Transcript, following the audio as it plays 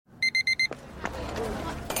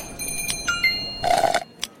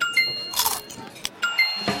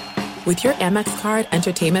With your Amex card,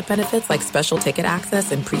 entertainment benefits like special ticket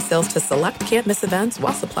access and pre-sales to select can't-miss events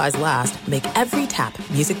while supplies last make every tap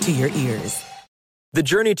music to your ears. The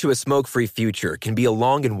journey to a smoke-free future can be a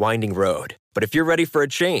long and winding road. But if you're ready for a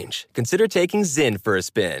change, consider taking Zyn for a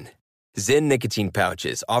spin. Zyn nicotine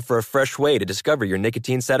pouches offer a fresh way to discover your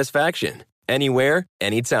nicotine satisfaction. Anywhere,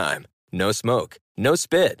 anytime. No smoke, no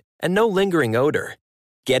spit, and no lingering odor.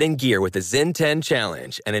 Get in gear with the Zyn 10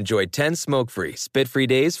 Challenge and enjoy 10 smoke-free, spit-free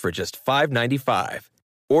days for just $5.95.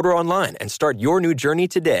 Order online and start your new journey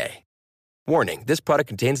today. Warning, this product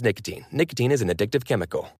contains nicotine. Nicotine is an addictive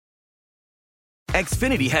chemical.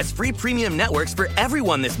 Xfinity has free premium networks for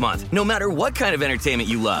everyone this month, no matter what kind of entertainment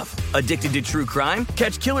you love. Addicted to true crime?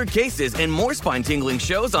 Catch killer cases and more spine-tingling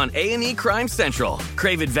shows on A&E Crime Central.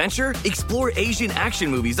 Crave adventure? Explore Asian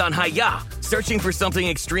action movies on Hi-YAH. Searching for something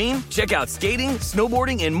extreme? Check out skating,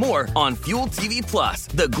 snowboarding, and more on Fuel TV Plus,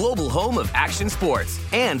 the global home of action sports.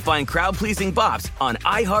 And find crowd-pleasing bops on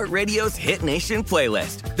iHeartRadio's Hit Nation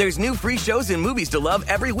playlist. There's new free shows and movies to love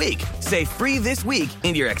every week. Say free this week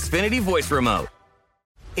in your Xfinity voice remote.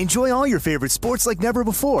 Enjoy all your favorite sports like never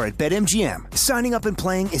before at BetMGM. Signing up and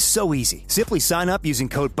playing is so easy. Simply sign up using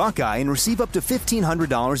code Buckeye and receive up to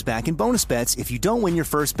 $1,500 back in bonus bets if you don't win your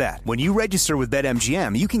first bet. When you register with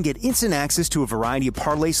BetMGM, you can get instant access to a variety of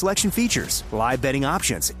parlay selection features, live betting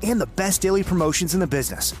options, and the best daily promotions in the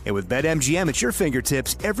business. And with BetMGM at your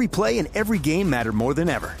fingertips, every play and every game matter more than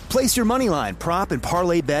ever. Place your moneyline, prop, and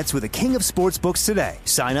parlay bets with the king of sportsbooks today.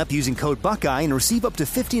 Sign up using code Buckeye and receive up to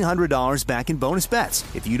 $1,500 back in bonus bets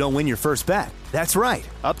if you don't win your first bet. That's right,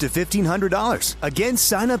 up to $1,500. Again,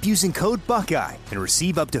 sign up using code Buckeye and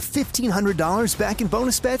receive up to $1,500 back in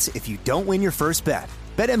bonus bets if you don't win your first bet.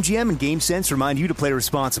 BetMGM and GameSense remind you to play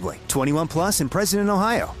responsibly. 21 plus and present in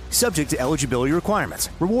Ohio. Subject to eligibility requirements.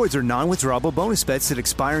 Rewards are non-withdrawable bonus bets that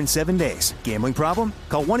expire in 7 days. Gambling problem?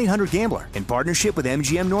 Call 1-800-GAMBLER in partnership with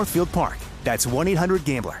MGM Northfield Park. That's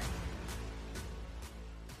 1-800-GAMBLER.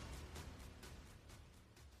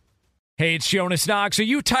 Hey, it's Jonas Knox. Are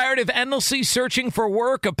you tired of endlessly searching for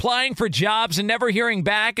work, applying for jobs, and never hearing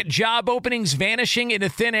back? Job openings vanishing into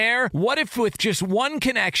thin air? What if with just one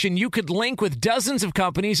connection, you could link with dozens of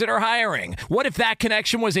companies that are hiring? What if that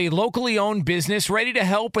connection was a locally owned business ready to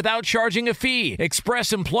help without charging a fee?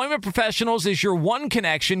 Express Employment Professionals is your one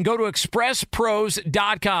connection. Go to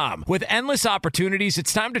expresspros.com. With endless opportunities,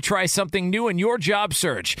 it's time to try something new in your job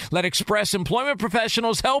search. Let Express Employment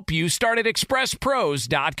Professionals help you. Start at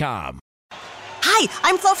expresspros.com. Hi,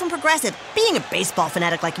 I'm Flo from Progressive. Being a baseball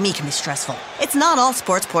fanatic like me can be stressful. It's not all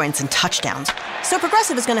sports points and touchdowns. So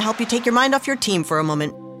Progressive is going to help you take your mind off your team for a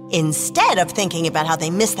moment. Instead of thinking about how they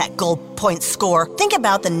missed that goal point score, think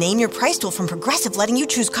about the Name Your Price tool from Progressive, letting you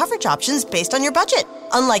choose coverage options based on your budget.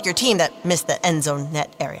 Unlike your team that missed the end zone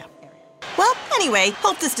net area. Well, anyway,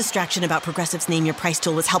 hope this distraction about Progressive's Name Your Price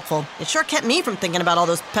tool was helpful. It sure kept me from thinking about all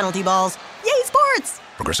those penalty balls. Yay, sports!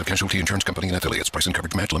 Progressive Casualty Insurance Company and Affiliates. Price and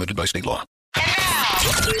coverage match limited by state law.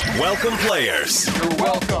 Welcome, players. You're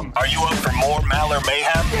welcome. Are you up for more Maller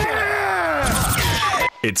mayhem? Yeah!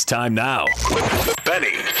 It's time now. The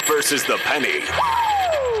Benny versus the Penny.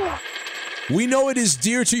 We know it is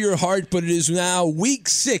dear to your heart, but it is now week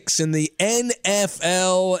 6 in the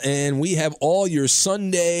NFL, and we have all your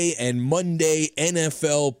Sunday and Monday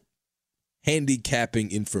NFL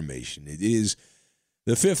handicapping information. It is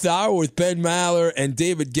the 5th hour with Ben Maller and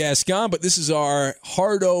David Gascon, but this is our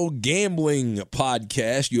Hardo Gambling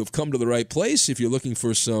podcast. You have come to the right place if you're looking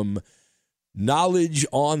for some knowledge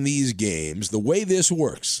on these games. The way this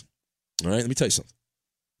works, all right, let me tell you something.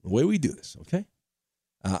 The way we do this, okay?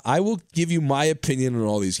 I will give you my opinion on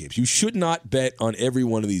all these games. You should not bet on every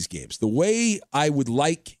one of these games. The way I would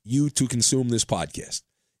like you to consume this podcast,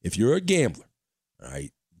 if you're a gambler, all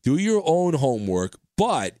right, do your own homework.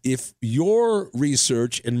 But if your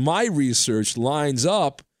research and my research lines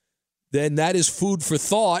up, then that is food for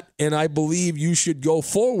thought, and I believe you should go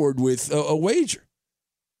forward with a wager.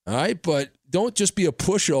 All right? But don't just be a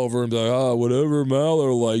pushover and be like, oh, whatever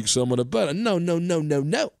Maller likes, I'm going to bet.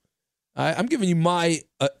 No. I'm giving you my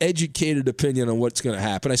educated opinion on what's going to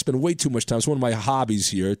happen. I spend way too much time. It's one of my hobbies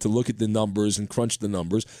here to look at the numbers and crunch the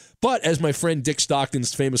numbers. But as my friend Dick Stockton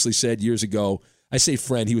famously said years ago, I say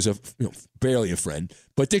friend, he was barely a friend,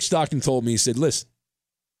 but Dick Stockton told me, he said, listen,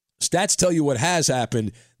 stats tell you what has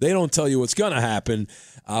happened. They don't tell you what's going to happen,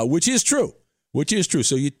 which is true.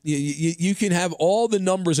 So you can have all the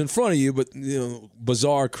numbers in front of you, but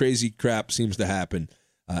bizarre, crazy crap seems to happen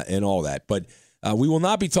and all that. But we will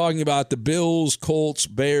not be talking about the Bills, Colts,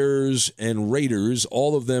 Bears, and Raiders.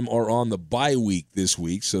 All of them are on the bye week this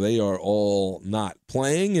week, so they are all not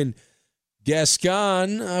playing. And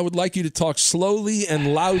Gascon, I would like you to talk slowly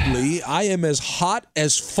and loudly. I am as hot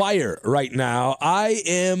as fire right now. Not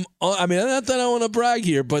that I want to brag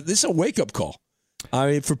here, but this is a wake-up call. I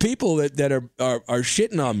mean, for people that are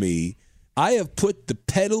shitting on me, I have put the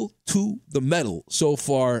pedal to the metal so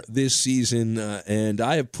far this season, and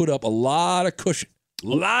I have put up a lot of cushion.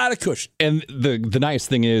 And the nice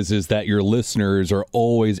thing is that your listeners are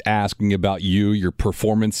always asking about you, your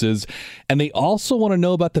performances, and they also want to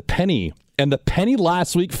know about the Penny. And the Penny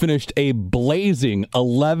last week finished a blazing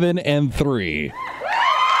 11-3.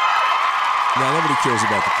 Now, nobody cares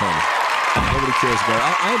about the Penny. Nobody cares about it.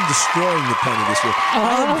 I am destroying the Penny this year.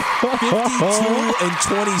 I am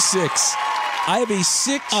 52-26. I have a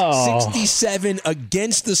 667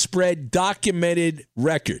 against the spread documented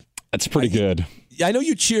record. That's pretty good. I know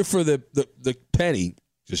you cheer for the Penny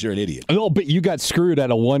because you're an idiot. Oh, but you got screwed at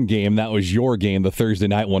a one game. That was your game, the Thursday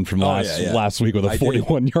night one from last week with a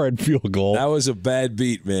 41-yard field goal. That was a bad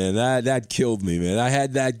beat, man. That killed me, man. I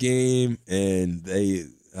had that game, and they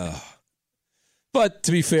but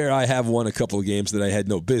to be fair, I have won a couple of games that I had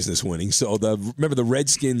no business winning. So remember the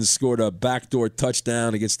Redskins scored a backdoor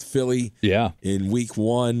touchdown against Philly in week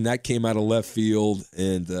 1. That came out of left field,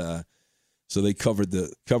 and so they covered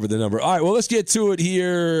the number. All right, well, let's get to it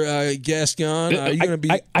here, Gascon. Are you going to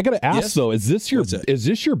be? I got to ask though, is this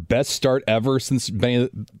your best start ever since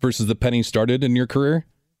versus the Penny started in your career?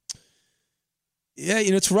 Yeah,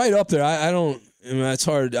 it's right up there. I don't. It's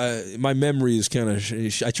hard. My memory is kind of.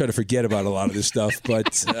 I try to forget about a lot of this stuff,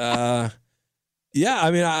 but yeah. I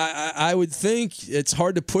mean, I would think it's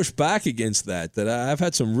hard to push back against that. That I've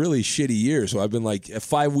had some really shitty years. So I've been like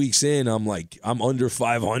 5 weeks in. I'm under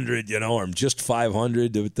 500. Or I'm just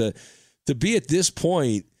 500. To be at this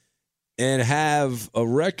point and have a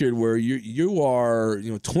record where you are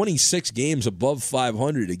 26 games above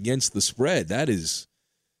 500 against the spread. That is.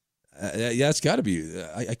 That's got to be.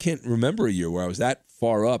 I can't remember a year where I was that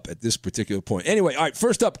far up at this particular point. Anyway, all right,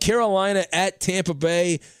 first up, Carolina at Tampa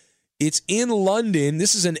Bay. It's in London.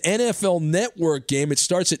 This is an NFL Network game. It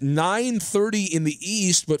starts at 9:30 in the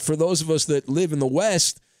East, but for those of us that live in the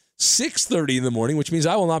West, 6:30 in the morning, which means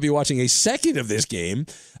I will not be watching a second of this game.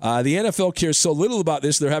 The NFL cares so little about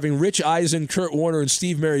this. They're having Rich Eisen, Kurt Warner, and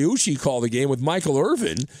Steve Mariucci call the game with Michael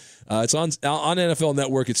Irvin. It's on NFL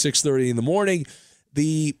Network at 6:30 in the morning.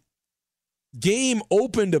 The game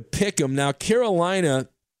opened to pick 'em. Now, Carolina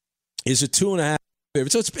is a 2.5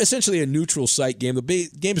 favorite, so it's essentially a neutral site game. The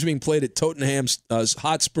game's being played at Tottenham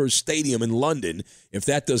Hotspur Stadium in London, if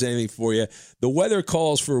that does anything for you. The weather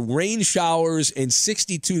calls for rain showers and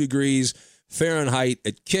 62 degrees Fahrenheit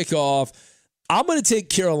at kickoff. I'm going to take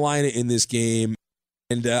Carolina in this game,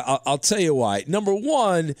 and I'll tell you why. Number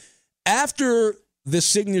one, after the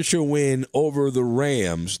signature win over the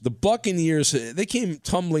Rams, the Buccaneers, they came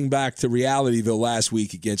tumbling back to Realityville last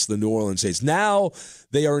week against the New Orleans Saints. Now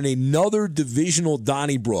they are in another divisional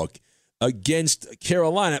Donnybrook against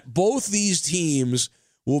Carolina. Both these teams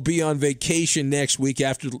will be on vacation next week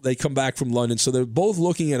after they come back from London, so they're both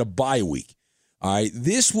looking at a bye week. All right,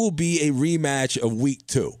 this will be a rematch of week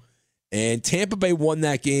 2. And Tampa Bay won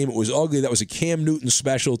that game. It was ugly. That was a Cam Newton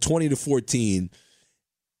special, 20-14.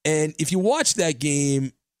 And if you watch that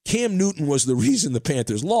game, Cam Newton was the reason the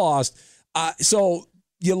Panthers lost. So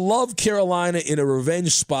you love Carolina in a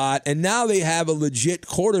revenge spot, and now they have a legit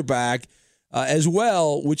quarterback as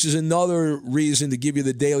well, which is another reason to give you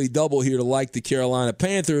the daily double here to like the Carolina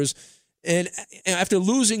Panthers. And after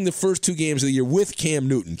losing the first 2 games of the year with Cam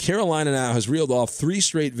Newton, Carolina now has reeled off 3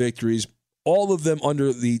 straight victories, all of them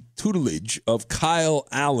under the tutelage of Kyle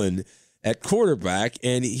Allen at quarterback,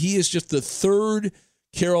 and he is just the 3rd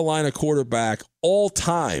Carolina quarterback all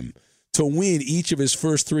time to win each of his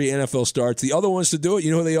first 3 NFL starts. The other ones to do it,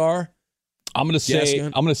 you know who they are? I'm going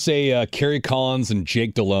to say Kerry Collins and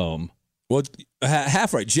Jake Delhomme. Well,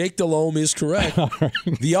 half right. Jake Delhomme is correct. Right.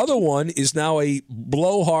 The other one is now a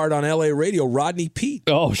blowhard on LA radio, Rodney Peete.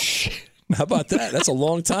 Oh, shit. How about that? That's a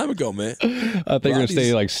long time ago, man. I think you're going to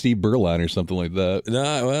say like Steve Berline or something like that.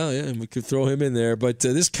 No, well, yeah, we could throw him in there. But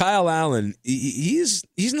this Kyle Allen, he's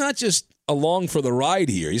not just along for the ride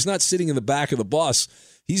here. He's not sitting in the back of the bus.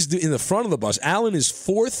 He's in the front of the bus. Allen is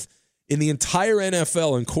 4th in the entire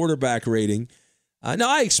NFL in quarterback rating. Now,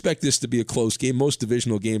 I expect this to be a close game. Most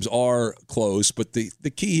divisional games are close, but the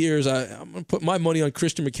key here is I'm going to put my money on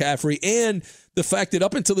Christian McCaffrey and the fact that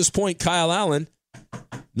up until this point, Kyle Allen,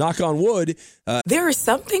 knock on wood. There are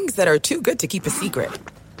some things that are too good to keep a secret.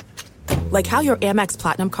 Like how your Amex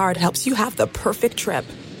Platinum card helps you have the perfect trip.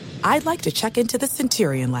 I'd like to check into the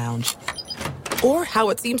Centurion Lounge. Or how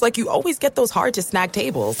it seems like you always get those hard-to-snag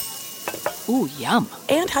tables. Ooh, yum.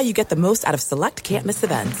 And how you get the most out of select can't-miss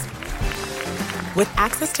events. With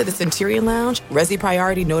access to the Centurion Lounge, Resi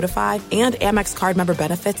Priority Notified, and Amex card member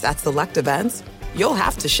benefits at select events, you'll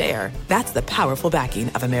have to share. That's the powerful backing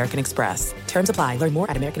of American Express. Terms apply. Learn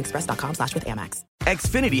more at americanexpress.com/withAmex.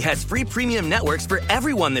 Xfinity has free premium networks for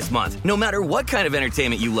everyone this month, no matter what kind of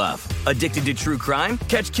entertainment you love. Addicted to true crime?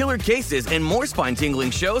 Catch killer cases and more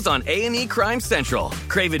spine-tingling shows on A&E Crime Central.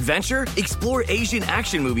 Crave adventure? Explore Asian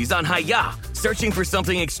action movies on Hi-YAH. Searching for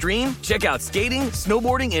something extreme? Check out skating,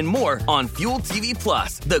 snowboarding, and more on Fuel TV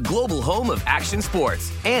Plus, the global home of action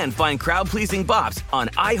sports. And find crowd-pleasing bops on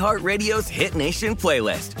iHeartRadio's Hit Nation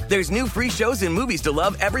playlist. There's new free shows and movies to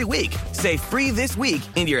love every week. Say free this week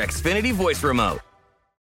in your Xfinity voice remote.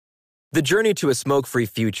 The journey to a smoke-free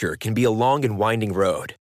future can be a long and winding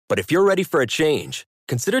road. But if you're ready for a change,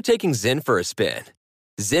 consider taking Zyn for a spin.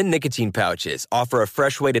 Zyn nicotine pouches offer a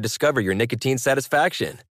fresh way to discover your nicotine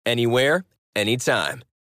satisfaction. Anywhere, anytime.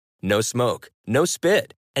 No smoke, no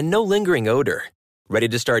spit, and no lingering odor. Ready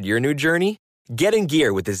to start your new journey? Get in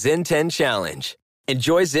gear with the Zyn 10 Challenge.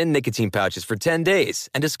 Enjoy Zyn nicotine pouches for 10 days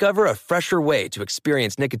and discover a fresher way to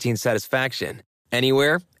experience nicotine satisfaction.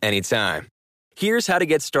 Anywhere, anytime. Here's how to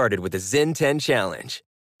get started with the Zyn 10 Challenge.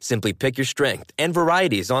 Simply pick your strength and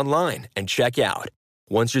varieties online and check out.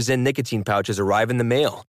 Once your Zyn nicotine pouches arrive in the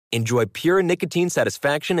mail, enjoy pure nicotine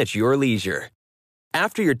satisfaction at your leisure.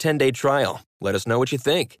 After your 10-day trial, let us know what you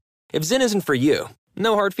think. If Zyn isn't for you,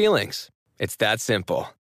 no hard feelings. It's that simple.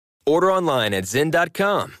 Order online at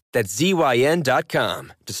Zyn.com, that's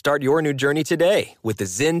ZYN.com, to start your new journey today with the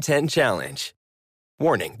Zyn 10 Challenge.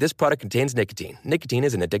 Warning, this product contains nicotine. Nicotine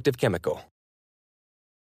is an addictive chemical.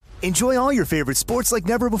 Enjoy all your favorite sports like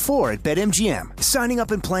never before at BetMGM. Signing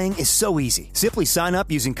up and playing is so easy. Simply sign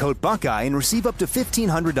up using code Buckeye and receive up to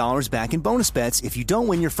 $1,500 back in bonus bets if you don't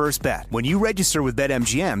win your first bet. When you register with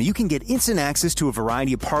BetMGM, you can get instant access to a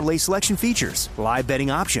variety of parlay selection features, live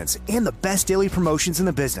betting options, and the best daily promotions in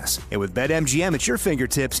the business. And with BetMGM at your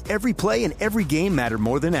fingertips, every play and every game matter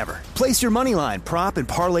more than ever. Place your moneyline, prop, and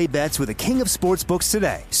parlay bets with the king of sportsbooks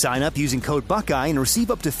today. Sign up using code Buckeye and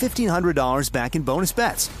receive up to $1,500 back in bonus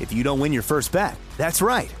bets if you don't win your first bet. That's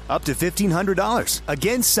right, up to $1,500.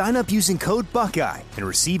 Again, sign up using code Buckeye and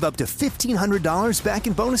receive up to $1,500 back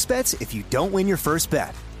in bonus bets if you don't win your first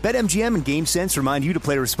bet. BetMGM and GameSense remind you to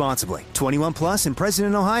play responsibly. 21 plus and present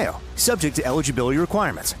in Ohio. Subject to eligibility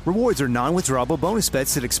requirements. Rewards are non-withdrawable bonus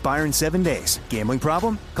bets that expire in 7 days. Gambling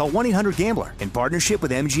problem? Call 1-800-GAMBLER in partnership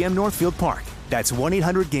with MGM Northfield Park. That's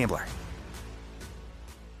 1-800-GAMBLER.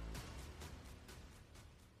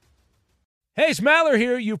 Hey, it's Maller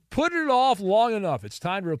here. You've put it off long enough. It's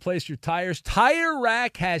time to replace your tires. Tire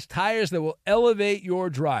Rack has tires that will elevate your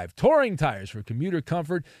drive. Touring tires for commuter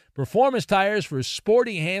comfort, performance tires for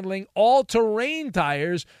sporty handling, all-terrain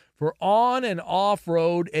tires for on- and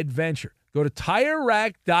off-road adventure. Go to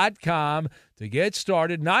TireRack.com to get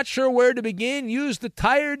started. Not sure where to begin? Use the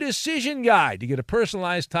Tire Decision Guide to get a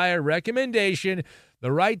personalized tire recommendation.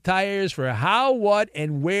 The right tires for how, what,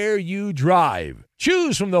 and where you drive.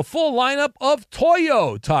 Choose from the full lineup of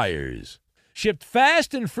Toyo tires. Shipped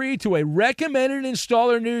fast and free to a recommended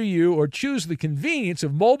installer near you, or choose the convenience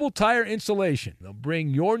of mobile tire installation. They'll bring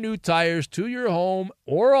your new tires to your home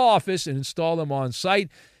or office and install them on site.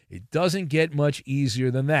 It doesn't get much easier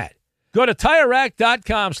than that. Go to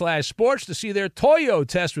TireRack.com/sports to see their Toyo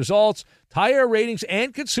test results, tire ratings,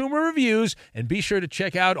 and consumer reviews, and be sure to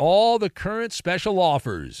check out all the current special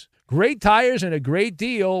offers. Great tires and a great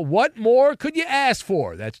deal. What more could you ask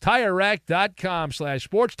for? That's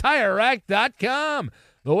TireRack.com/sports. TireRack.com,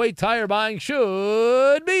 the way tire buying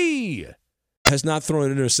should be. Has not thrown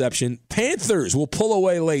an interception. Panthers will pull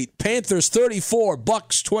away late. Panthers 34,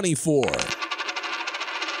 Bucks 24.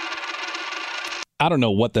 I don't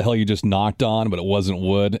know what the hell you just knocked on, but it wasn't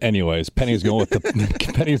wood. Anyways, Penny's going with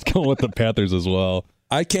the Panthers as well.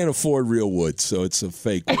 I can't afford real wood, so it's a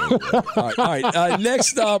fake wood. All right.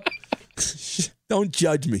 Next up, don't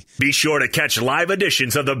judge me. Be sure to catch live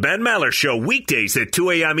editions of the Ben Maller Show weekdays at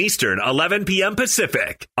 2 a.m. Eastern, 11 p.m.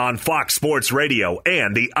 Pacific on Fox Sports Radio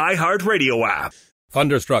and the iHeartRadio app.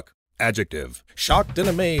 Thunderstruck. Adjective. Shocked and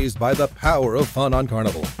amazed by the power of fun on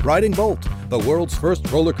Carnival. Riding Bolt, the world's first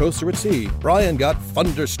roller coaster at sea, Brian got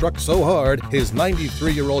thunderstruck so hard, his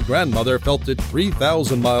 93-year-old grandmother felt it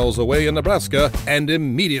 3,000 miles away in Nebraska and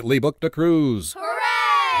immediately booked a cruise.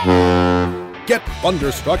 Hooray! Get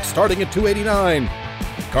thunderstruck starting at $289.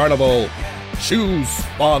 Carnival. Choose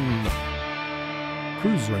fun.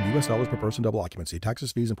 Cruises are in U.S. dollars per person, double occupancy.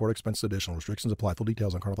 Taxes, fees, and port expenses additional. Restrictions apply. Full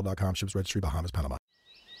details on Carnival.com. Ships registry, Bahamas, Panama.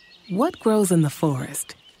 What grows in the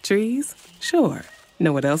forest? Trees? Sure.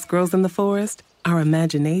 Know what else grows in the forest? Our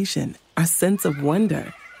imagination, our sense of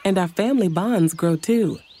wonder, and our family bonds grow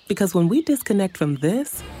too. Because when we disconnect from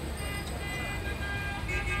this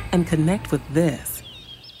and connect with this,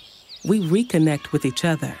 we reconnect with each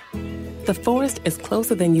other. The forest is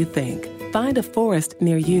closer than you think. Find a forest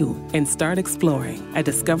near you and start exploring at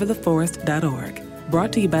discovertheforest.org.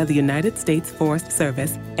 Brought to you by the United States Forest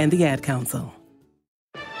Service and the Ad Council.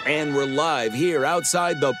 And we're live here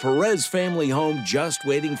outside the Perez family home, just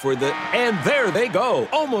waiting for the... And there they go,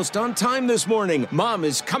 almost on time this morning. Mom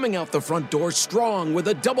is coming out the front door strong with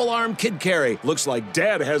a double-arm kid carry. Looks like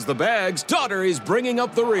Dad has the bags. Daughter is bringing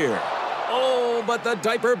up the rear. Oh, but the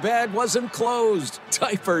diaper bag wasn't closed.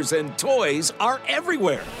 Diapers and toys are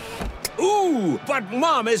everywhere. Ooh, but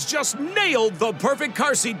Mom has just nailed the perfect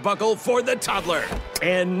car seat buckle for the toddler.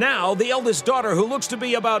 And now the eldest daughter, who looks to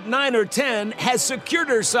be about 9 or 10, has secured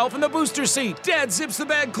herself in the booster seat. Dad zips the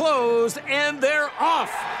bag closed, and they're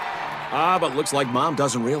off. But looks like Mom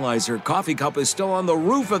doesn't realize her coffee cup is still on the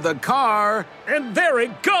roof of the car. And there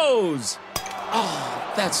it goes.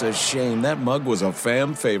 Oh, that's a shame. That mug was a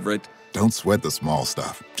fam favorite. Don't sweat the small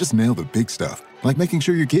stuff. Just nail the big stuff. Like making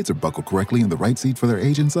sure your kids are buckled correctly in the right seat for their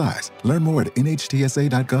age and size. Learn more at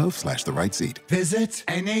nhtsa.gov/the right seat. Visit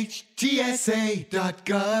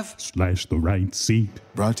nhtsa.gov/the right seat.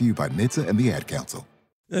 Brought to you by NHTSA and the Ad Council.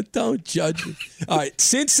 Don't judge me. All right,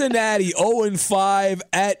 Cincinnati 0-5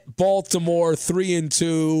 at Baltimore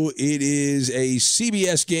 3-2. It is a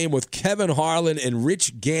CBS game with Kevin Harlan and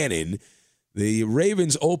Rich Gannon. The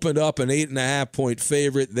Ravens opened up an 8.5-point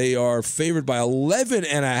favorite. They are favored by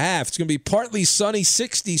 11.5. It's going to be partly sunny,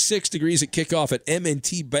 66 degrees at kickoff at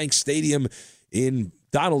M&T Bank Stadium in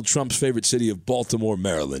Donald Trump's favorite city of Baltimore,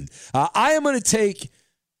 Maryland. I am going to take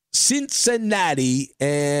Cincinnati,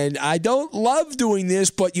 and I don't love doing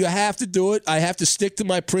this, but you have to do it. I have to stick to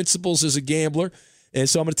my principles as a gambler, and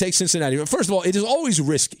so I'm going to take Cincinnati. First of all, it is always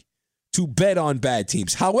risky to bet on bad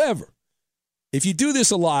teams. However, if you do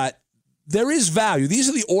this a lot, there is value. These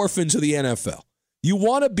are the orphans of the NFL. You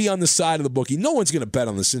want to be on the side of the bookie. No one's going to bet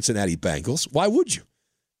on the Cincinnati Bengals. Why would you?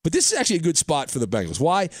 But this is actually a good spot for the Bengals.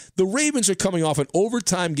 Why? The Ravens are coming off an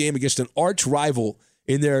overtime game against an arch rival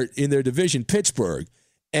in their division, Pittsburgh,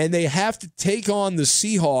 and they have to take on the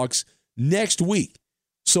Seahawks next week.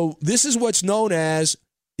 So this is what's known as,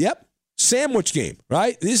 sandwich game,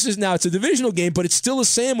 right? It's a divisional game, but it's still a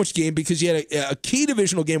sandwich game because you had a key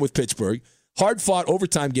divisional game with Pittsburgh. Hard-fought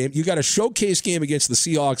overtime game. You got a showcase game against the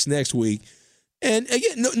Seahawks next week. And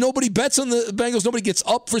again, nobody bets on the Bengals. Nobody gets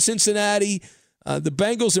up for Cincinnati. The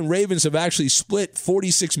Bengals and Ravens have actually split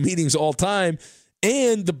 46 meetings all time.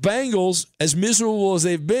 And the Bengals, as miserable as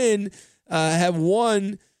they've been, have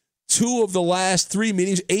won 2 of the last 3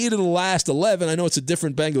 meetings, 8 of the last 11. I know it's a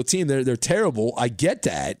different Bengal team. They're terrible. I get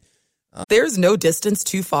that. There's no distance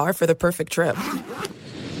too far for the perfect trip.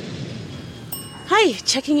 Hi,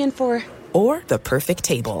 checking in for... Or the perfect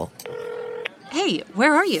table. Hey,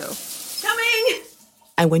 where are you? Coming!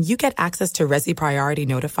 And when you get access to Resi Priority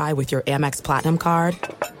Notify with your Amex Platinum card...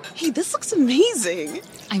 Hey, this looks amazing.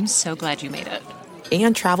 I'm so glad you made it.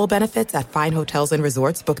 And travel benefits at fine hotels and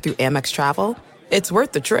resorts booked through Amex Travel, it's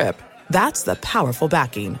worth the trip. That's the powerful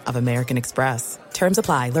backing of American Express. Terms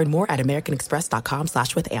apply. Learn more at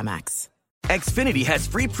americanexpress.com/withAmex. Xfinity has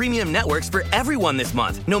free premium networks for everyone this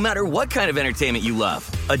month, no matter what kind of entertainment you love.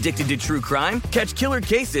 Addicted to true crime? Catch killer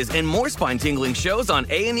cases and more spine-tingling shows on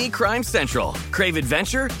A&E Crime Central. Crave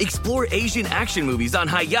adventure? Explore Asian action movies on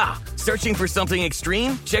Hi-YAH. Searching for something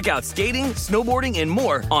extreme? Check out skating, snowboarding, and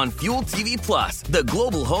more on Fuel TV Plus, the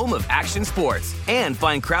global home of action sports. And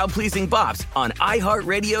find crowd-pleasing bops on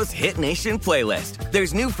iHeartRadio's Hit Nation playlist.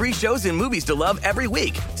 There's new free shows and movies to love every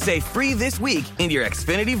week. Say free this week in your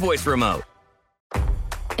Xfinity voice remote.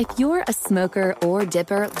 If you're a smoker or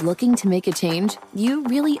dipper looking to make a change, you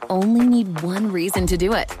really only need one reason to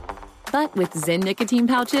do it. But with Zyn nicotine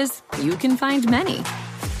pouches, you can find many.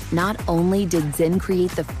 Not only did Zyn create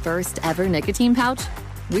the first ever nicotine pouch,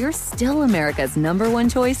 we're still America's #1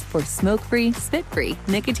 choice for smoke-free, spit-free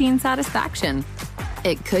nicotine satisfaction.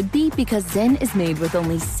 It could be because Zyn is made with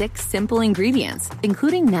only 6 simple ingredients,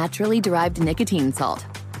 including naturally derived nicotine salt.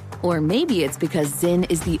 Or maybe it's because Zyn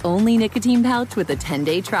is the only nicotine pouch with a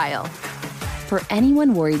 10-day trial. For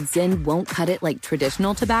anyone worried Zyn won't cut it like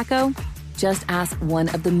traditional tobacco, just ask one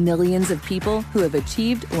of the millions of people who have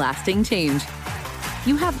achieved lasting change.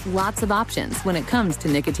 You have lots of options when it comes to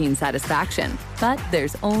nicotine satisfaction, but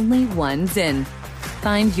there's only one Zyn.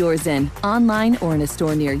 Find your Zyn online or in a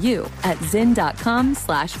store near you at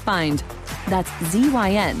zyn.com/find. That's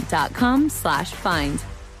ZYN.com/find.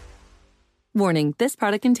 Warning, this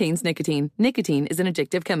product contains nicotine. Nicotine is an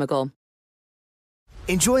addictive chemical.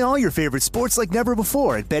 Enjoy all your favorite sports like never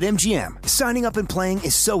before at BetMGM. Signing up and playing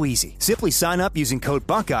is so easy. Simply sign up using code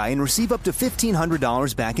Buckeye and receive up to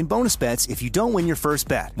 $1,500 back in bonus bets if you don't win your first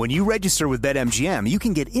bet. When you register with BetMGM, you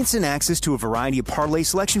can get instant access to a variety of parlay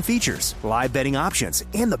selection features, live betting options,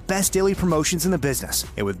 and the best daily promotions in the business.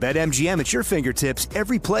 And with BetMGM at your fingertips,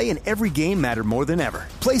 every play and every game matter more than ever.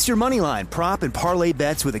 Place your moneyline, prop, and parlay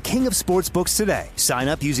bets with the king of sportsbooks today. Sign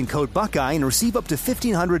up using code Buckeye and receive up to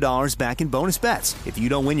 $1,500 back in bonus bets if you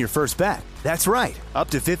don't win your first bet. That's right, up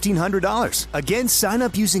to $1,500. Again, sign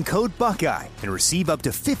up using code Buckeye and receive up to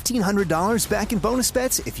 $1,500 back in bonus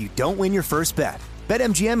bets if you don't win your first bet.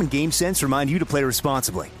 BetMGM and GameSense remind you to play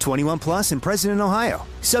responsibly. 21 plus and present in Ohio.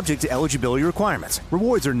 Subject to eligibility requirements.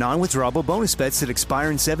 Rewards are non-withdrawable bonus bets that expire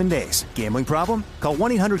in 7 days. Gambling problem? Call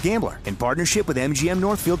 1-800-GAMBLER in partnership with MGM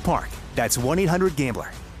Northfield Park. That's 1-800-GAMBLER.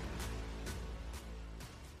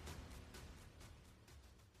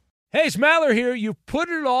 Hey, it's Maller here. You've put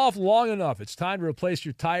it off long enough. It's time to replace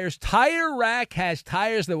your tires. Tire Rack has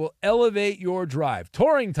tires that will elevate your drive.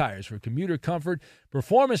 Touring tires for commuter comfort,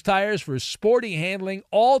 performance tires for sporty handling,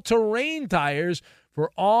 all-terrain tires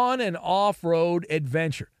for on- and off-road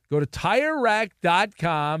adventure. Go to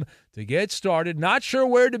TireRack.com to get started. Not sure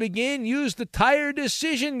where to begin? Use the Tire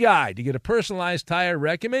Decision Guide to get a personalized tire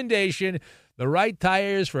recommendation. The right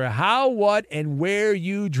tires for how, what, and where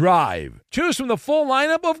you drive. Choose from the full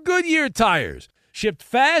lineup of Goodyear tires. Shipped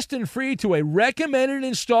fast and free to a recommended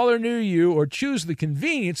installer near you, or choose the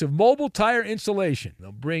convenience of mobile tire installation.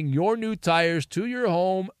 They'll bring your new tires to your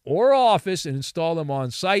home or office and install them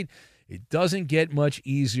on site. It doesn't get much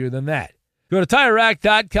easier than that. Go to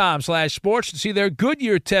TireRack.com/sports to see their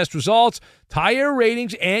Goodyear test results, tire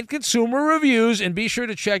ratings, and consumer reviews, and be sure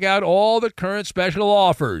to check out all the current special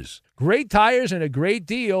offers. Great tires and a great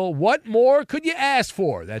deal. What more could you ask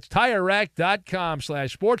for? That's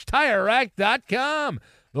TireRack.com/sports. TireRack.com,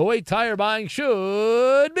 the way tire buying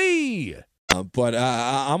should be. But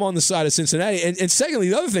I'm on the side of Cincinnati. And secondly,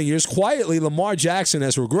 the other thing is, quietly, Lamar Jackson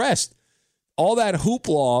has regressed. All that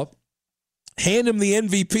hoopla, hand him the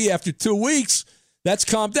MVP after 2 weeks, that's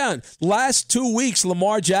calmed down. Last 2 weeks,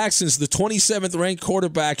 Lamar Jackson's the 27th ranked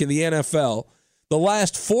quarterback in the NFL. The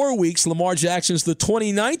last 4 weeks, Lamar Jackson's the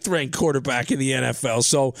 29th ranked quarterback in the NFL.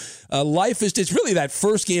 So life is, it's really that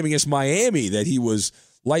first game against Miami that he was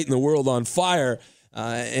lighting the world on fire.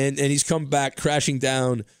 And he's come back crashing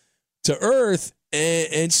down to earth.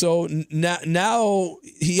 And so now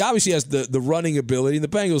he obviously has the running ability. The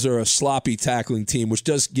Bengals are a sloppy tackling team, which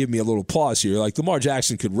does give me a little pause here. Like, Lamar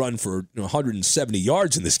Jackson could run for 170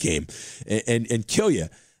 yards in this game and kill you.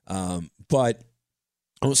 But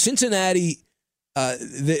Cincinnati,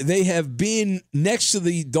 they have been, next to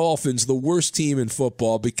the Dolphins, the worst team in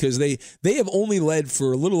football, because they have only led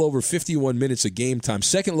for a little over 51 minutes of game time,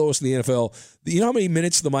 second lowest in the NFL. You know how many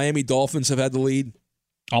minutes the Miami Dolphins have had the lead?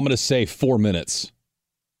 I'm going to say 4 minutes.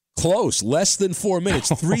 Close. Less than 4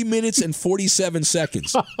 minutes. 3 minutes and 47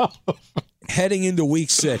 seconds. Heading into week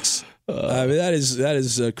 6. That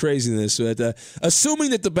is craziness. But,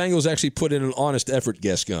 assuming that the Bengals actually put in an honest effort,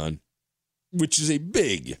 Gascon, which is a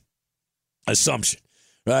big assumption,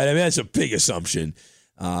 right? I mean, that's a big assumption.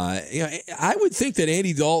 I would think that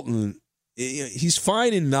Andy Dalton, he's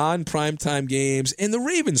fine in non-primetime games, and the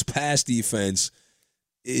Ravens' pass defense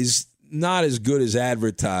is not as good as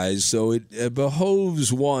advertised, so it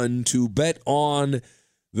behoves one to bet on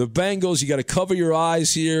the Bengals. You got to cover your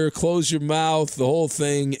eyes here, close your mouth, the whole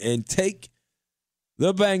thing, and take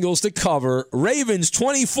the Bengals to cover. Ravens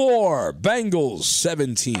 24, Bengals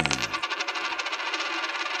 17.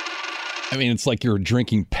 I mean, it's like you're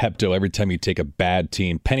drinking Pepto every time you take a bad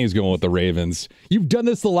team. Penny's going with the Ravens. You've done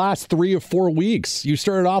this the last 3 or 4 weeks. You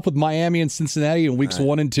started off with Miami and Cincinnati in weeks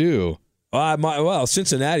 1 and 2. Well,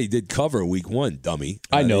 Cincinnati did cover week 1, dummy.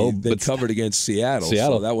 I know. They covered against Seattle,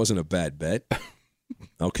 so that wasn't a bad bet.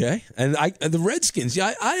 Okay. And the Redskins,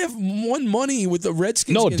 I have won money with the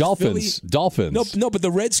Redskins. No, against Dolphins. Philly. Dolphins. No, but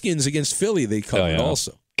the Redskins against Philly, they covered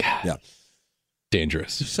also. God. Yeah.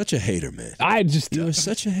 Dangerous. You're such a hater, man. You're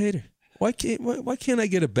such a hater. Why can't I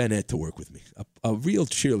get a Bennett to work with me? A real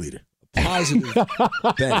cheerleader. Positive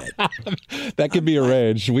Bennett. That could be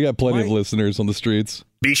arranged. We got plenty of listeners on the streets.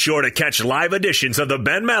 Be sure to catch live editions of The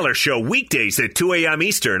Ben Maller Show weekdays at 2 a.m.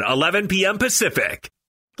 Eastern, 11 p.m. Pacific.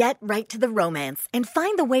 Get right to the romance and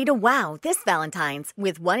find the way to wow this Valentine's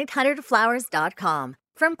with 1-800-Flowers.com.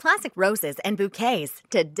 From classic roses and bouquets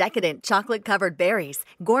to decadent chocolate-covered berries,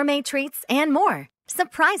 gourmet treats, and more.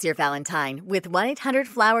 Surprise your Valentine with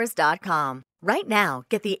 1-800-Flowers.com. Right now,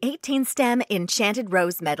 get the 18-stem Enchanted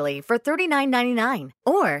Rose Medley for $39.99.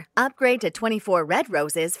 Or upgrade to 24 red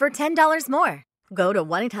roses for $10 more. Go to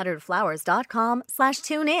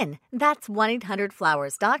 1-800-Flowers.com/tune-in. That's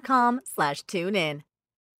 1-800-Flowers.com/tune-in.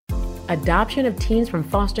 Adoption of teens from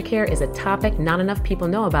foster care is a topic not enough people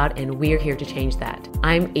know about, and we're here to change that.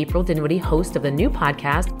 I'm April Dinwiddie, host of the new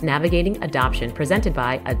podcast, Navigating Adoption, presented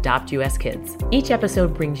by Adopt US Kids. Each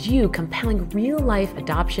episode brings you compelling real-life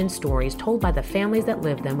adoption stories told by the families that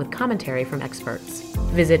live them with commentary from experts.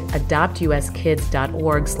 Visit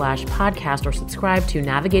adoptuskids.org/podcast or subscribe to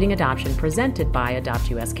Navigating Adoption, presented by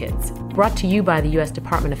Adopt US Kids. Brought to you by the U.S.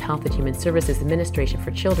 Department of Health and Human Services Administration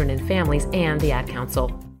for Children and Families and the Ad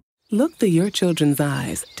Council. Look through your children's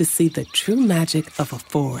eyes to see the true magic of a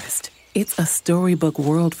forest. It's a storybook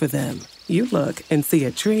world for them. You look and see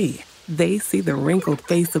a tree. They see the wrinkled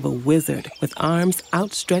face of a wizard with arms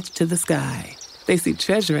outstretched to the sky. They see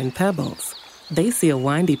treasure in pebbles. They see a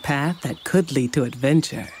windy path that could lead to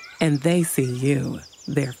adventure. And they see you,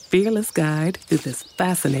 their fearless guide through this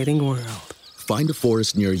fascinating world. Find a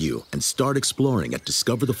forest near you and start exploring at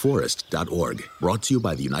discovertheforest.org. Brought to you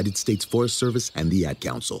by the United States Forest Service and the Ad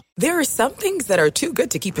Council. There are some things that are too good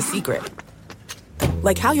to keep a secret.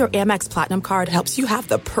 Like how your Amex Platinum card helps you have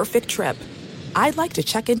the perfect trip. I'd like to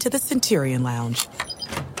check into the Centurion Lounge.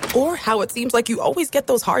 Or how it seems like you always get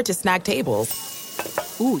those hard-to-snag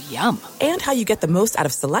tables. Ooh, yum. And how you get the most out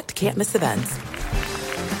of select can't-miss events.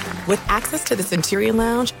 With access to the Centurion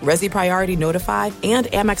Lounge, Resi Priority Notified, and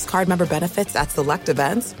Amex card member benefits at select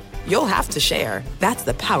events, you'll have to share. That's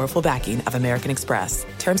the powerful backing of American Express.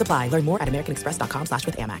 Terms apply. Learn more at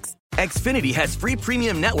americanexpress.com/withAmex. Xfinity has free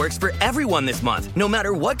premium networks for everyone this month, no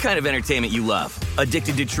matter what kind of entertainment you love.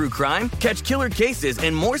 Addicted to true crime? Catch killer cases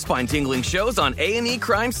and more spine-tingling shows on A&E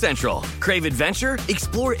Crime Central. Crave adventure?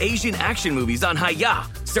 Explore Asian action movies on Hi-YAH.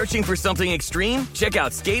 Searching for something extreme? Check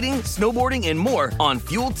out skating, snowboarding, and more on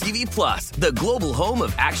Fuel TV Plus, the global home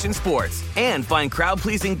of action sports. And find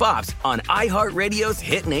crowd-pleasing bops on iHeartRadio's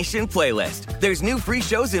Hit Nation playlist. There's new free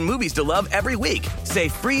shows and movies to love every week. Say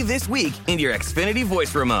free this week in your Xfinity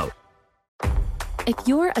voice remote. If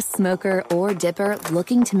you're a smoker or dipper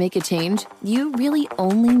looking to make a change, you really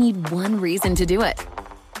only need one reason to do it.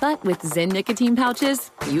 But with Zyn nicotine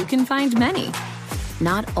pouches, you can find many.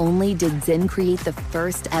 Not only did Zyn create the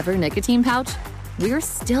first ever nicotine pouch, we're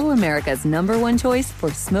still America's #1 choice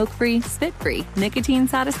for smoke-free, spit-free nicotine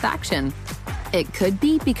satisfaction. It could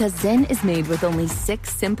be because Zyn is made with only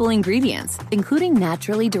 6 simple ingredients, including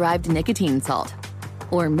naturally derived nicotine salt.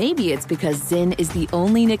 Or maybe it's because Zyn is the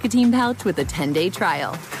only nicotine pouch with a 10-day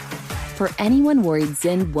trial. For anyone worried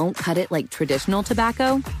Zyn won't cut it like traditional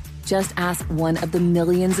tobacco, just ask one of the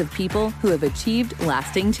millions of people who have achieved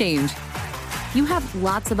lasting change. You have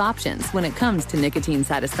lots of options when it comes to nicotine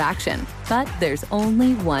satisfaction, but there's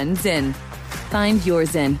only one Zyn. Find your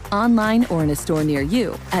Zyn online or in a store near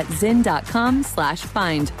you at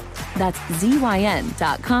zyn.com/find. That's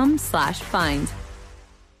ZYN.com/find.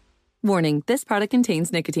 Warning, this product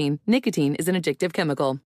contains nicotine. Nicotine is an addictive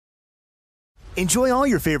chemical. Enjoy all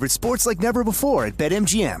your favorite sports like never before at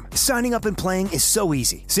BetMGM. Signing up and playing is so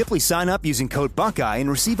easy. Simply sign up using code Buckeye and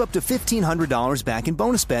receive up to $1,500 back in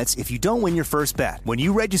bonus bets if you don't win your first bet. When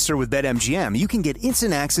you register with BetMGM, you can get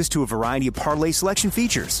instant access to a variety of parlay selection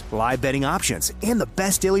features, live betting options, and the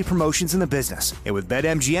best daily promotions in the business. And with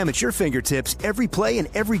BetMGM at your fingertips, every play and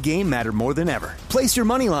every game matter more than ever. Place your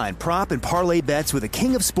moneyline, prop, and parlay bets with the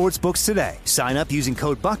king of sportsbooks today. Sign up using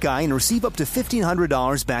code Buckeye and receive up to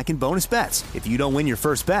 $1,500 back in bonus bets if you don't win your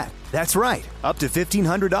first bet. That's right, up to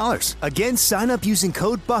 $1,500. Again, sign up using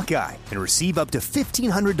code Buckeye and receive up to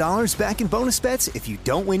 $1,500 back in bonus bets if you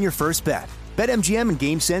don't win your first bet. BetMGM and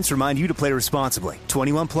GameSense remind you to play responsibly.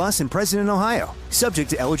 21 plus and present in Ohio.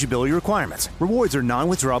 Subject to eligibility requirements. Rewards are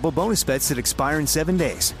non-withdrawable bonus bets that expire in 7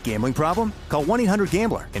 days. Gambling problem? Call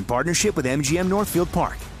 1-800-GAMBLER in partnership with MGM Northfield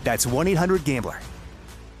Park. That's 1-800-GAMBLER.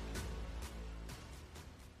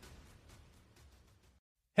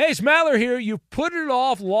 Hey, it's Maller here. You've put it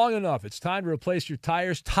off long enough. It's time to replace your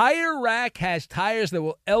tires. Tire Rack has tires that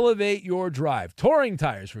will elevate your drive. Touring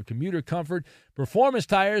tires for commuter comfort, performance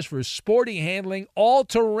tires for sporty handling,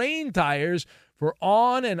 all-terrain tires for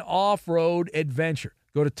on- and off-road adventure.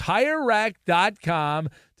 Go to TireRack.com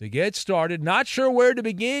to get started. Not sure where to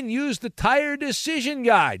begin? Use the Tire Decision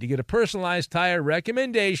Guide to get a personalized tire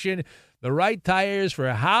recommendation. The right tires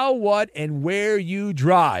for how, what, and where you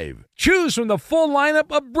drive. Choose from the full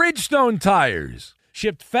lineup of Bridgestone tires.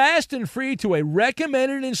 Shipped fast and free to a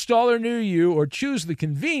recommended installer near you, or choose the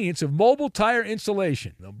convenience of mobile tire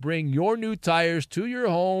installation. They'll bring your new tires to your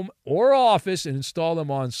home or office and install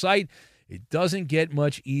them on site. It doesn't get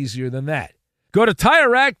much easier than that. Go to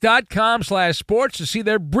TireRack.com/sports to see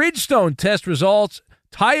their Bridgestone test results,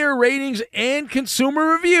 tire ratings, and consumer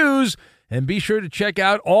reviews. And be sure to check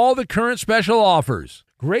out all the current special offers.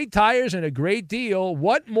 Great tires and a great deal.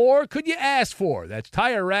 What more could you ask for? That's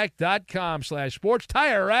TireRack.com/sports.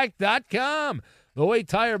 TireRack.com. The way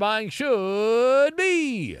tire buying should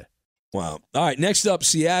be. Wow. All right, next up,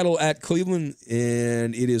 Seattle at Cleveland,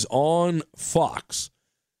 and it is on Fox.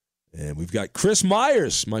 And we've got Chris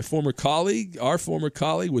Myers, our former colleague,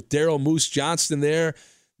 with Daryl Moose Johnston there.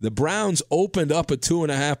 The Browns opened up a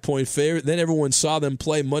 2.5-point favorite. Then everyone saw them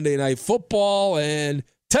play Monday Night Football, and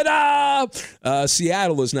ta-da!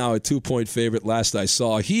 Seattle is now a 2-point favorite last I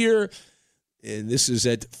saw here. And this is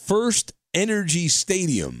at First Energy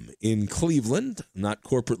Stadium in Cleveland, not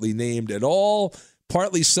corporately named at all.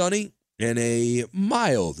 Partly sunny and a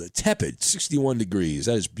mild, tepid 61 degrees.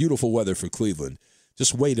 That is beautiful weather for Cleveland.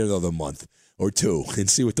 Just wait another month or two and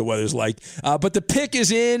see what the weather's like. But the pick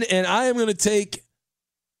is in, and I am going to take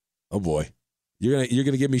 – oh, boy. You're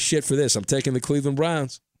gonna give me shit for this. I'm taking the Cleveland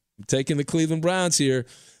Browns. I'm taking the Cleveland Browns here.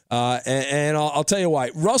 And I'll tell you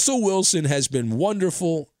why. Russell Wilson has been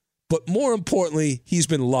wonderful, but more importantly, he's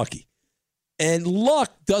been lucky. And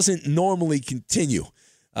luck doesn't normally continue.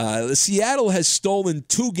 Seattle has stolen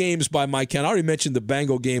 2 games by my count. I already mentioned the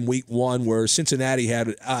Bengal game week 1 where Cincinnati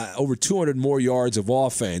had over 200 more yards of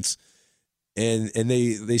offense, and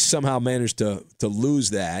they somehow managed to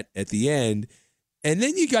lose that at the end. And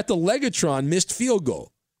then you got the Legatron missed field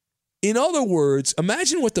goal. In other words,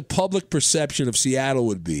 imagine what the public perception of Seattle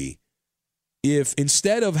would be if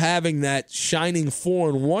instead of having that shining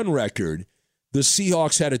 4-1 record, the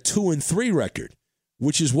Seahawks had a 2-3 record,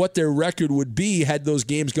 which is what their record would be had those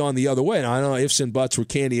games gone the other way. And I don't know, ifs and buts were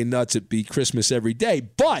candy and nuts, it'd be Christmas every day.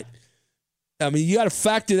 But, I mean, you got to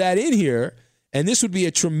factor that in here, and this would be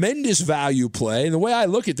a tremendous value play. And the way I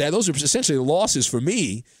look at that, those are essentially losses for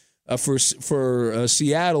me, for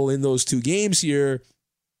Seattle in those 2 games here.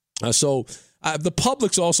 So the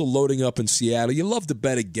public's also loading up in Seattle. You love to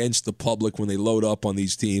bet against the public when they load up on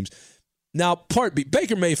these teams. Now, Part B,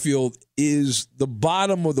 Baker Mayfield is the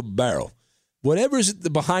bottom of the barrel. Whatever's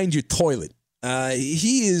behind your toilet,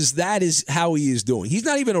 that is how he is doing. He's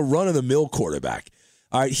not even a run-of-the-mill quarterback.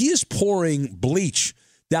 All right, he is pouring bleach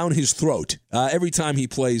down his throat every time he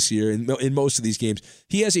plays here in most of these games.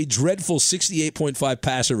 He has a dreadful 68.5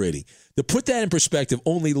 passer rating. To put that in perspective,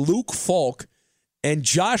 only Luke Falk and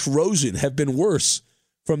Josh Rosen have been worse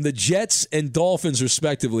from the Jets and Dolphins,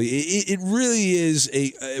 respectively. It really is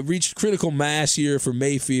reached critical mass here for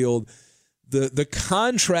Mayfield. The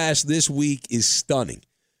contrast this week is stunning.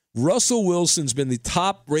 Russell Wilson's been the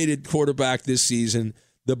top-rated quarterback this season.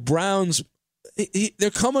 The Browns,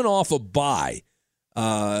 they're coming off a bye.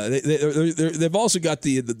 They've also got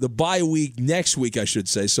the bye week next week, I should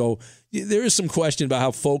say. So there is some question about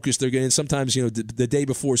how focused they're getting. Sometimes, the day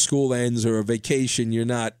before school ends or a vacation, you're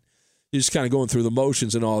just kind of going through the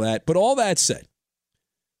motions and all that. But all that said,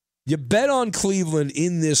 you bet on Cleveland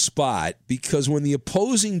in this spot because when the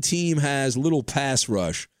opposing team has little pass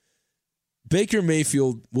rush, Baker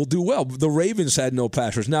Mayfield will do well. The Ravens had no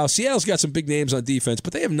pass rush. Now, Seattle's got some big names on defense,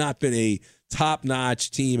 but they have not been a top-notch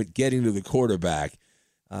team at getting to the quarterback.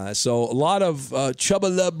 So a lot of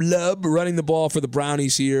chubba-lub-lub running the ball for the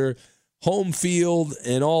Brownies here, home field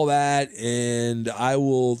and all that, and I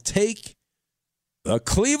will take the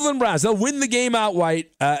Cleveland Browns. They'll win the game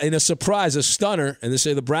outright in a surprise, a stunner, and they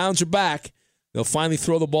say the Browns are back. They'll finally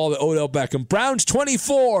throw the ball to Odell Beckham. Browns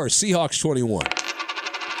 24, Seahawks 21.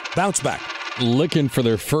 Bounce back. Looking for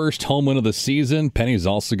their first home win of the season. Penny's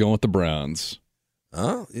also going with the Browns.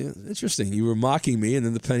 Oh, yeah, interesting. You were mocking me, and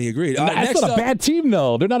then the Penny agreed. That's not a bad team,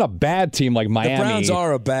 though. They're not a bad team like Miami. The Browns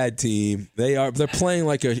are a bad team. They are. They're playing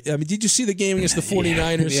like a. I mean, did you see the game against the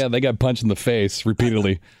 49ers? Yeah, they got punched in the face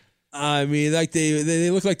repeatedly. I mean, like they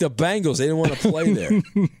look like the Bengals. They didn't want to play there.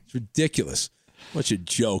 It's ridiculous. Bunch of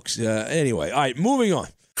jokes. Anyway, all right, moving on.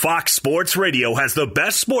 Fox Sports Radio has the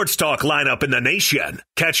best sports talk lineup in the nation.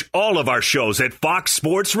 Catch all of our shows at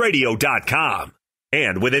foxsportsradio.com.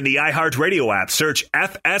 And within the iHeartRadio app, search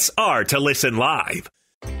FSR to listen live.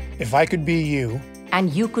 If I could be you.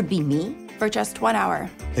 And you could be me for just 1 hour.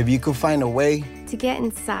 If you could find a way. To get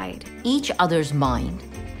inside each other's mind.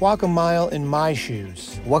 Walk a mile in my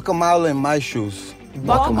shoes. Walk a mile in my shoes.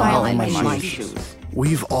 Walk a mile in my shoes.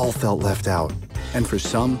 We've all felt left out. And for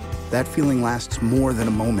some, that feeling lasts more than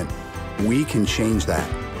a moment. We can change that.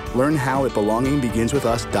 Learn how at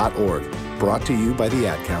belongingbeginswithus.org. Brought to you by the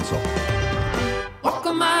Ad Council. Walk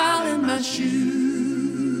a mile in my shoes.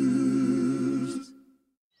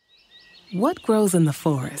 What grows in the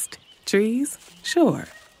forest? Trees? Sure.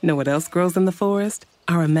 Know what else grows in the forest?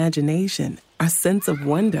 Our imagination, our sense of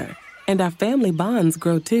wonder, and our family bonds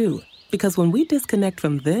grow too. Because when we disconnect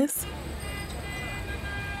from this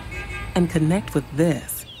and connect with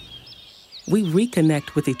this. We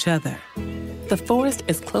reconnect with each other. The forest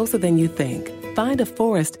is closer than you think. Find a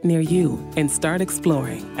forest near you and start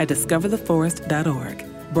exploring at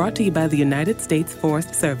discovertheforest.org. Brought to you by the United States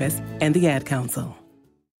Forest Service and the Ad Council.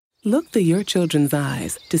 Look through your children's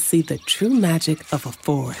eyes to see the true magic of a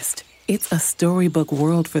forest. It's a storybook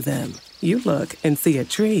world for them. You look and see a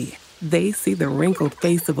tree. They see the wrinkled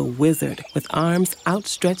face of a wizard with arms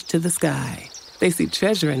outstretched to the sky. They see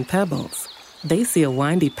treasure in pebbles. They see a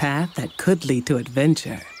windy path that could lead to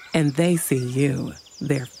adventure. And they see you,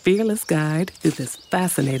 their fearless guide through this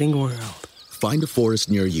fascinating world. Find a forest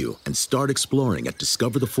near you and start exploring at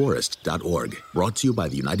discovertheforest.org. Brought to you by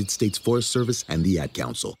the United States Forest Service and the Ad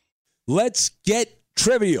Council. Let's get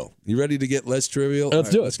trivial. You ready to get less trivial? Let's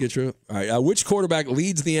do it. Let's get trivial. All right. Which quarterback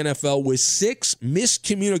leads the NFL with 6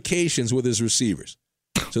 miscommunications with his receivers?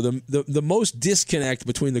 So the most disconnect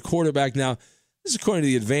between the quarterback now. This is according to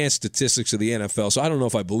the advanced statistics of the NFL, so I don't know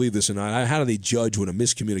if I believe this or not. How do they judge what a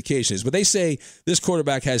miscommunication is? But they say this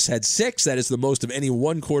quarterback has had 6. That is the most of any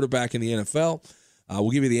one quarterback in the NFL. We'll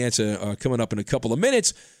give you the answer coming up in a couple of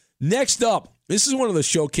minutes. Next up, this is one of the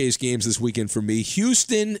showcase games this weekend for me.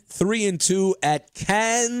 Houston 3-2 at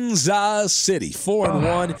Kansas City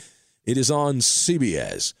 4-1. It is on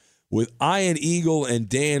CBS with Ian Eagle and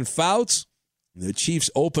Dan Fouts. The Chiefs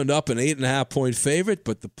opened up an 8.5-point favorite,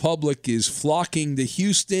 but the public is flocking to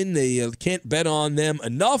Houston. They can't bet on them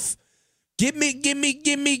enough. Give me the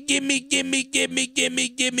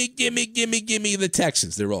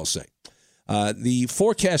Texans, they're all saying. The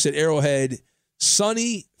forecast at Arrowhead,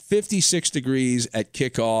 sunny, 56 degrees at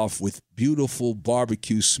kickoff with beautiful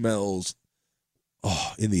barbecue smells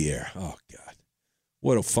in the air. Oh, God.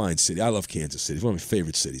 What a fine city. I love Kansas City. It's one of my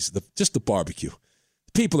favorite cities. Just the barbecue.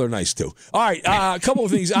 People are nice, too. All right, a couple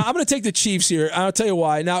of things. I'm going to take the Chiefs here. I'll tell you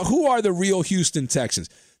why. Now, who are the real Houston Texans?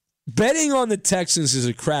 Betting on the Texans is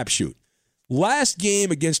a crapshoot. Last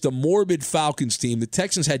game against a morbid Falcons team, the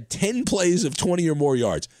Texans had 10 plays of 20 or more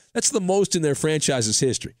yards. That's the most in their franchise's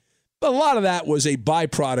history. But a lot of that was a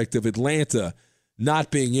byproduct of Atlanta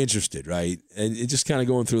not being interested, right? And it just kind of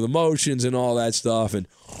going through the motions and all that stuff. And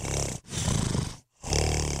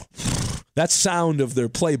that sound of their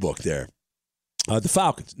playbook there. The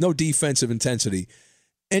Falcons, no defensive intensity.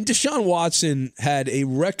 And Deshaun Watson had a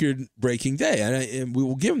record-breaking day, and we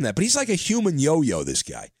will give him that. But he's like a human yo-yo, this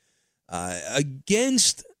guy.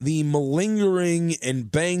 Against the malingering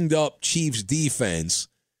and banged-up Chiefs defense,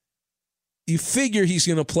 you figure he's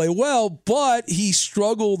going to play well, but he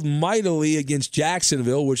struggled mightily against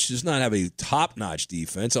Jacksonville, which does not have a top-notch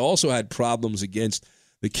defense. Also had problems against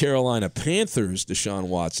the Carolina Panthers, Deshaun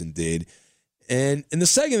Watson did. And the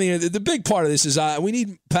second thing, the big part of this is we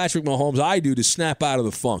need Patrick Mahomes, I do, to snap out of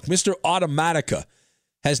the funk. Mr. Automatica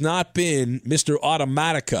has not been Mr.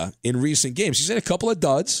 Automatica in recent games. He's had a couple of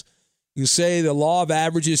duds. You can say the law of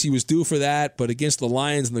averages, he was due for that, but against the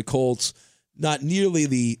Lions and the Colts, not nearly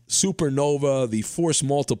the supernova, the force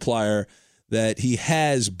multiplier that he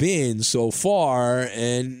has been so far.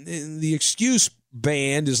 And the excuse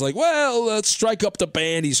band is like, well, let's strike up the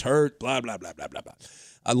band. He's hurt, blah, blah, blah, blah, blah, blah.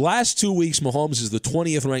 Last 2 weeks, Mahomes is the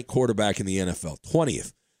 20th ranked quarterback in the NFL.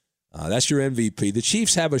 20th. That's your MVP. The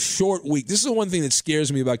Chiefs have a short week. This is the one thing that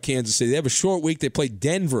scares me about Kansas City. They have a short week. They play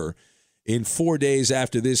Denver in 4 days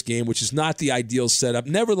after this game, which is not the ideal setup.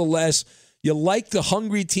 Nevertheless, you like the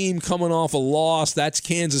hungry team coming off a loss. That's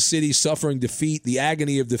Kansas City suffering defeat, the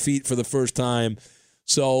agony of defeat for the first time.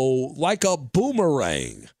 So, like a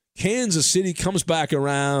boomerang, Kansas City comes back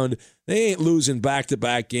around. They ain't losing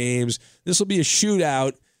back-to-back games. This will be a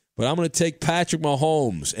shootout, but I'm going to take Patrick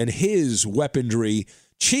Mahomes and his weaponry.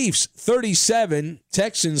 Chiefs 37,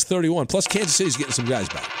 Texans 31. Plus, Kansas City's getting some guys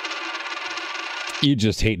back. You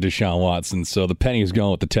just hate Deshaun Watson, so the penny's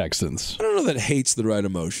going with the Texans. I don't know that hate's the right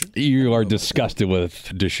emotion. You are disgusted with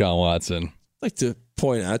Deshaun Watson. I'd like to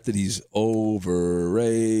point out that he's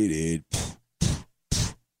overrated.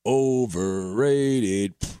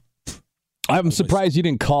 Overrated. I'm surprised you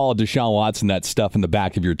didn't call Deshaun Watson that stuff in the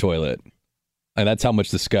back of your toilet. And that's how much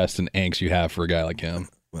disgust and angst you have for a guy like him.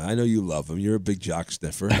 Well, I know you love him. You're a big jock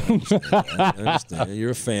sniffer. I understand.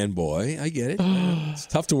 You're a fanboy. I get it. It's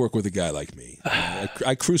tough to work with a guy like me.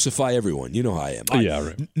 I crucify everyone. You know how I am. Yeah,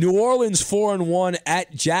 right. New Orleans 4-1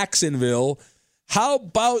 at Jacksonville. How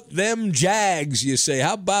about them Jags, you say?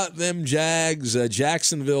 How about them Jags?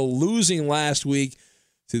 Jacksonville losing last week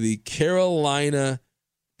to the Carolina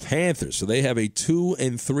Panthers. So they have a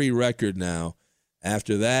 2-3 record now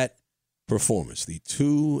after that performance. The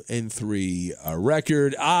 2-3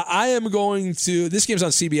 record. I am going to, this game's on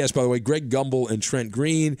CBS, by the way, Greg Gumbel and Trent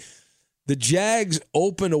Green. The Jags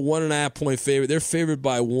open a 1.5-point favorite. They're favored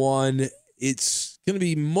by 1. It's going to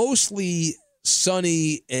be mostly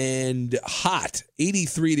sunny and hot,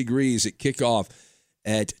 83 degrees at kickoff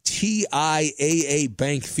at TIAA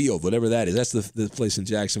Bank Field, whatever that is. That's the place in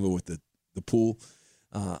Jacksonville with the pool.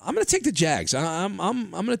 I'm going to take the Jags. I'm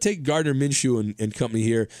going to take Gardner Minshew and company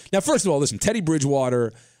here. Now, first of all, listen, Teddy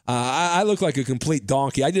Bridgewater, I look like a complete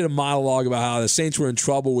donkey. I did a monologue about how the Saints were in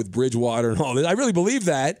trouble with Bridgewater and all this. I really believe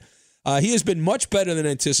that. He has been much better than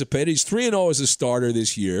anticipated. He's 3-0 as a starter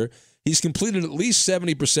this year. He's completed at least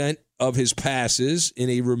 70% of his passes in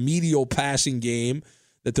a remedial passing game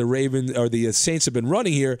that the Saints have been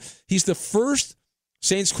running here. He's the first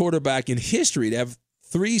Saints quarterback in history to have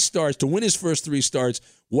 3 starts, to win his first 3 starts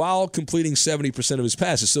while completing 70% of his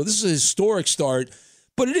passes. So this is a historic start,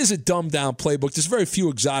 but it is a dumbed-down playbook. There's very few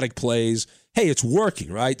exotic plays. Hey, it's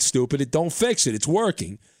working, right? Stupid. Don't fix it. It's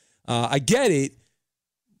working. I get it,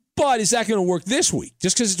 but is that going to work this week?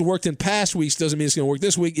 Just because it's worked in past weeks doesn't mean it's going to work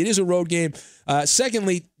this week. It is a road game.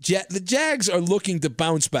 Secondly, the Jags are looking to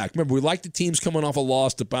bounce back. Remember, we like the teams coming off a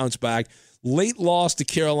loss to bounce back. Late loss to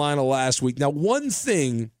Carolina last week. Now, one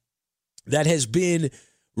thing that has been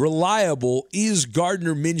reliable is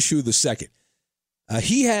Gardner Minshew II.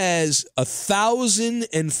 He has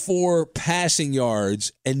 1,004 passing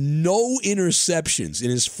yards and no interceptions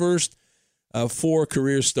in his first 4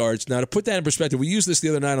 career starts. Now, to put that in perspective, we used this the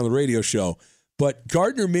other night on the radio show, but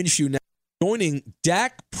Gardner Minshew now joining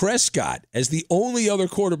Dak Prescott as the only other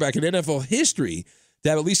quarterback in NFL history to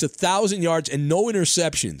have at least 1,000 yards and no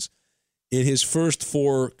interceptions in his first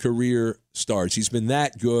 4 career starts. He's been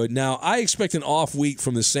that good. Now, I expect an off week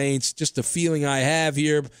from the Saints. Just the feeling I have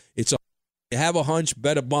here. Have a hunch,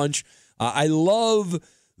 bet a bunch. I love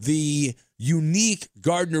the unique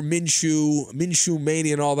Gardner Minshew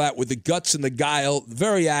mania and all that with the guts and the guile.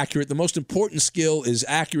 Very accurate. The most important skill is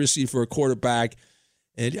accuracy for a quarterback.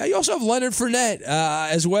 And you also have Leonard Fournette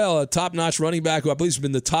as well, a top-notch running back who I believe has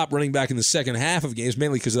been the top running back in the second half of games,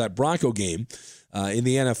 mainly because of that Bronco game in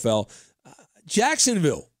the NFL.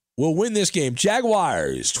 Jacksonville will win this game.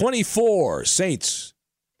 Jaguars 24, Saints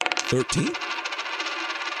 13.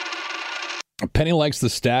 Penny likes the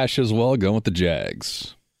stash as well, going with the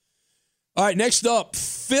Jags. All right, next up,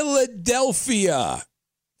 Philadelphia.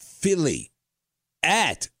 Philly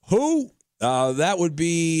at who? That would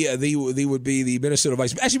be the Minnesota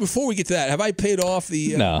Vikings. Actually, before we get to that, have I paid off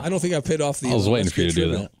the? No, I don't think I've paid off the. I was waiting for you to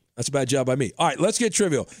do that. That's a bad job by me. All right, let's get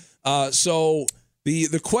trivial. So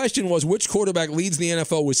the question was, which quarterback leads the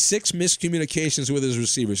NFL with 6 miscommunications with his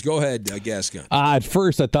receivers? Go ahead, Gascon. At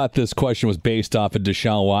first, I thought this question was based off of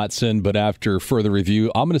Deshaun Watson, but after further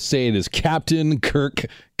review, I'm going to say it is Captain Kirk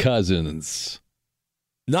Cousins.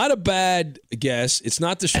 Not a bad guess. It's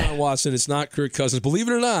not Deshaun Watson. It's not Kirk Cousins. Believe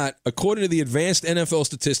it or not, according to the advanced NFL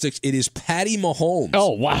statistics, it is Patty Mahomes.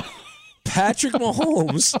 Oh, wow. Patrick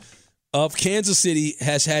Mahomes of Kansas City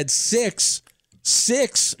has had six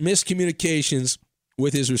miscommunications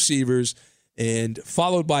with his receivers, and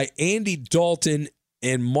followed by Andy Dalton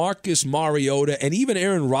and Marcus Mariota, and even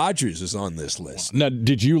Aaron Rodgers is on this list. Now,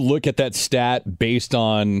 did you look at that stat based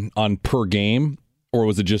on per game, or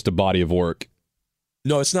was it just a body of work?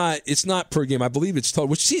 No, it's not. It's not per game. I believe it's total.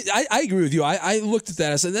 Which I agree with you. I looked at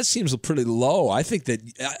that. I said that seems pretty low. I think that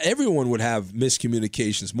everyone would have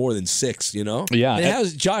miscommunications more than 6. You know. Yeah. And it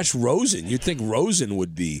has Josh Rosen. You'd think Rosen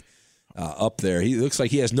would be up there. He looks like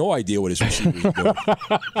he has no idea what his receivers are doing.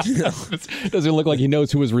 You know? Doesn't look like he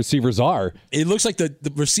knows who his receivers are. It looks like the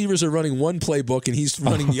receivers are running one playbook and he's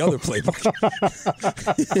running the other playbook.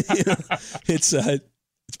 You know,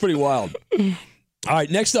 it's pretty wild. All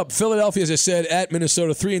right, next up, Philadelphia, as I said, at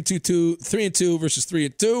Minnesota, 3-2 versus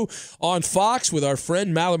 3-2 on Fox with our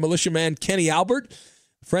friend Maller Militiaman Kenny Albert,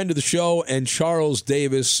 friend of the show, and Charles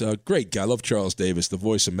Davis, great guy. I love Charles Davis, the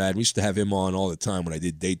voice of Madden. We used to have him on all the time when I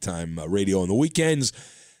did daytime radio on the weekends.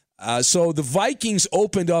 So the Vikings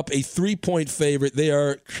opened up a 3-point favorite. They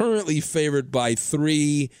are currently favored by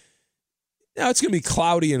 3. Now, it's going to be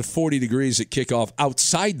cloudy and 40 degrees at kickoff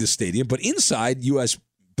outside the stadium, but inside U.S.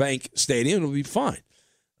 Bank Stadium, it'll be fine.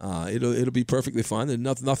 It'll be perfectly fine.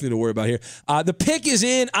 There's nothing to worry about here. The pick is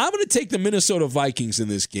in. I'm going to take the Minnesota Vikings in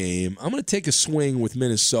this game. I'm going to take a swing with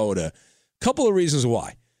Minnesota. Couple of reasons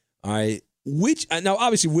why. All right. Now,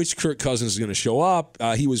 obviously, which Kirk Cousins is going to show up.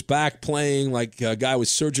 He was back playing like a guy with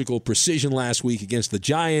surgical precision last week against the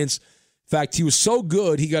Giants. In fact, he was so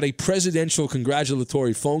good, he got a presidential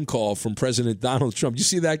congratulatory phone call from President Donald Trump. You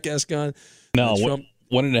see that, Gascon? No.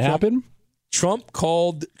 When did it happen? Trump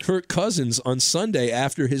called Kirk Cousins on Sunday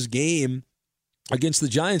after his game against the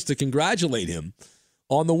Giants to congratulate him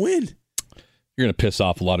on the win. You're going to piss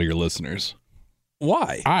off a lot of your listeners.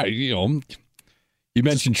 Why? You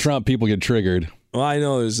mentioned Trump, people get triggered. Well, I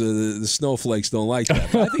know there's the snowflakes don't like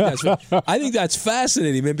that. But I think that's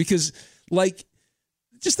fascinating, man, because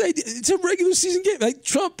it's a regular season game. Like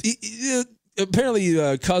Trump,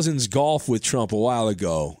 apparently Cousins golfed with Trump a while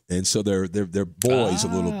ago, and so they're boys a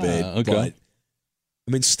little bit. Okay. But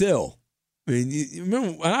I mean, still. You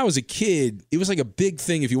remember when I was a kid, it was like a big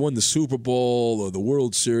thing if you won the Super Bowl or the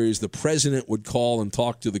World Series, the president would call and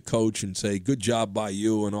talk to the coach and say, good job by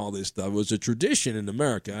you and all this stuff. It was a tradition in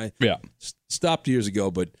America. I stopped years ago,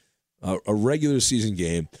 but a regular season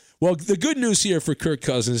game. Well, the good news here for Kirk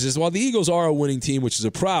Cousins is while the Eagles are a winning team, which is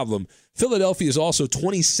a problem, Philadelphia is also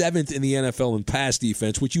 27th in the NFL in pass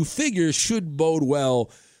defense, which you figure should bode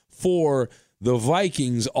well for the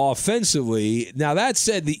Vikings offensively. Now, that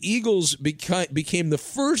said, the Eagles became the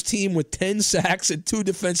first team with 10 sacks and 2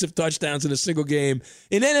 defensive touchdowns in a single game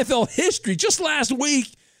in NFL history just last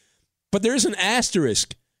week. But there's an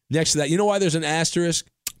asterisk next to that. You know why there's an asterisk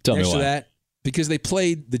next to that? Because they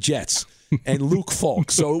played the Jets and Luke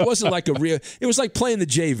Falk. So it wasn't like it was like playing the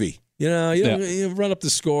JV. You run up the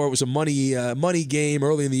score. It was a money game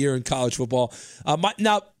early in the year in college football.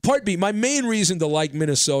 Now, part B, my main reason to like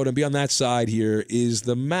Minnesota and be on that side here is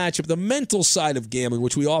the matchup, the mental side of gambling,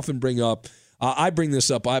 which we often bring up. I bring this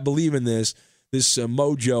up. I believe in this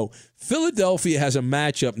mojo. Philadelphia has a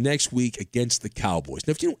matchup next week against the Cowboys.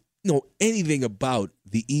 Now, if you don't know anything about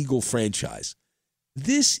the Eagle franchise,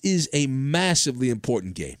 this is a massively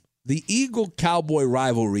important game. The Eagle-Cowboy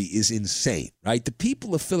rivalry is insane, right? The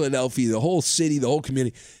people of Philadelphia, the whole city, the whole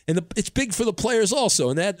community, and it's big for the players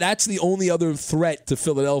also, and that's the only other threat to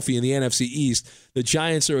Philadelphia in the NFC East. The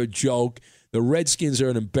Giants are a joke. The Redskins are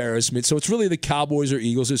an embarrassment. So it's really the Cowboys or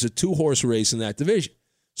Eagles. There's a 2-horse race in that division.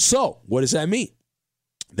 So what does that mean?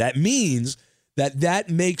 That means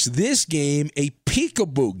that makes this game a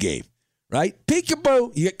peekaboo game, right?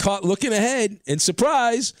 Peekaboo. You get caught looking ahead, and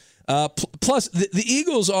surprise. Plus, the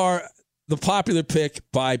Eagles are the popular pick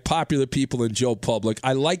by popular people in Joe Public.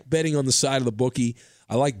 I like betting on the side of the bookie.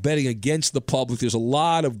 I like betting against the public. There's a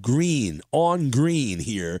lot of green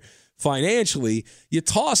here financially. You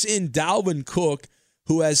toss in Dalvin Cook,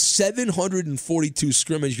 who has 742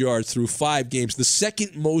 scrimmage yards through 5 games, the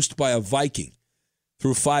second most by a Viking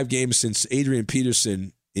through 5 games since Adrian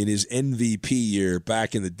Peterson in his MVP year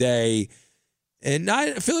back in the day. And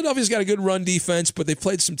Philadelphia's got a good run defense, but they've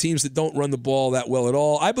played some teams that don't run the ball that well at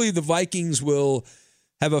all. I believe the Vikings will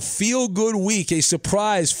have a feel-good week, a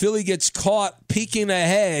surprise. Philly gets caught peeking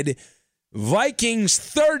ahead. Vikings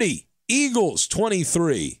 30, Eagles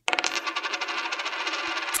 23.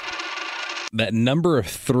 That number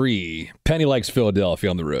 3, Penny likes Philadelphia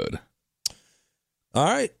on the road. All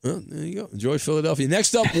right. Well, there you go. Enjoy Philadelphia.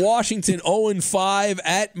 Next up, Washington 0-5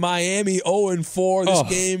 at Miami 0-4. This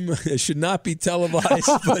game should not be televised,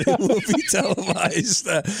 but it will be televised.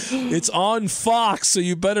 It's on Fox, so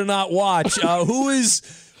you better not watch.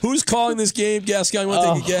 Who's calling this game, Gascon? You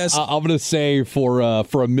want to take a guess? I'm going to say for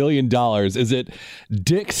 $1 million, is it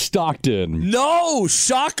Dick Stockton? No,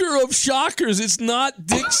 shocker of shockers. It's not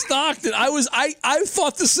Dick Stockton. I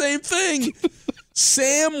thought the same thing.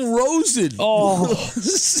 Sam Rosen.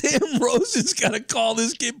 Sam Rosen's got to call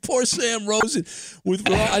this game. Poor Sam Rosen.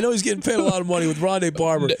 I know he's getting paid a lot of money with Rondé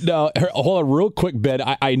Barber. No, hold on real quick, Ben.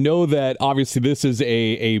 I know that obviously this is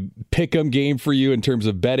a pick-em game for you in terms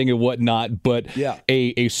of betting and whatnot, but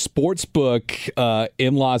a sports book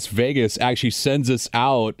in Las Vegas actually sends us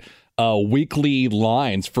out weekly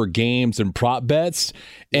lines for games and prop bets.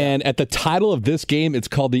 And at the title of this game, it's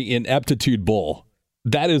called the Ineptitude Bowl.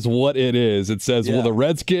 That is what it is. It says, will the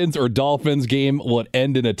Redskins or Dolphins game will it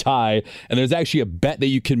end in a tie? And there's actually a bet that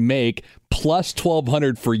you can make plus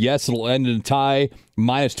 1,200 for yes, it'll end in a tie,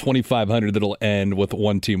 minus 2,500 that'll end with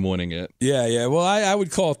one team winning it. Yeah. Well, I would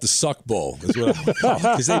call it the Suck Bowl, is what I would call it,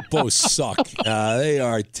 because they both suck. They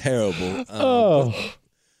are terrible.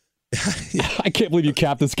 I can't believe you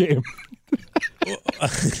capped this game.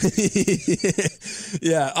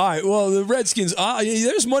 Yeah. All right. Well, the Redskins,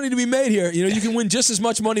 there's money to be made here. You can win just as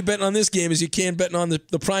much money betting on this game as you can betting on the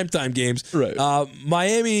primetime games. Right.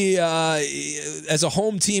 Miami, as a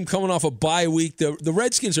home team coming off a bye week, the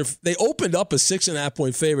Redskins they opened up a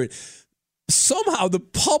 6.5-point favorite. Somehow the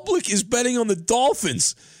public is betting on the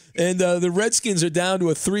Dolphins. And the Redskins are down to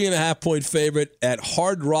a 3.5-point favorite at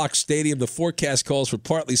Hard Rock Stadium. The forecast calls for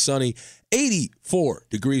partly sunny, 84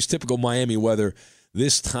 degrees, typical Miami weather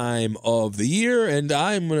this time of the year. And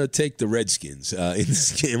I'm going to take the Redskins in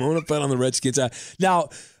this game. I'm going to bet on the Redskins. Now,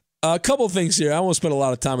 a couple of things here. I won't spend a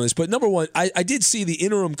lot of time on this. But number one, I did see the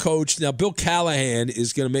interim coach. Now, Bill Callahan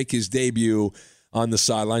is going to make his debut on the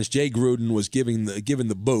sidelines. Jay Gruden was given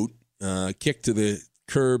the boot. kicked to the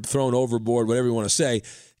curb, thrown overboard, whatever you want to say.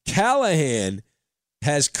 Callahan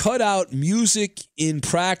has cut out music in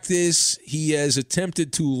practice. He has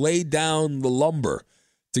attempted to lay down the lumber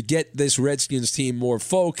to get this Redskins team more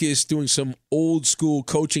focused, doing some old school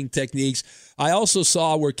coaching techniques. I also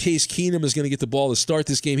saw where Case Keenum is going to get the ball to start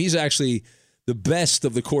this game. He's actually the best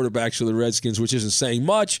of the quarterbacks for the Redskins, which isn't saying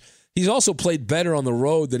much. He's also played better on the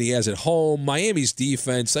road than he has at home. Miami's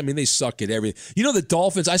defense, I mean, they suck at everything. You know, the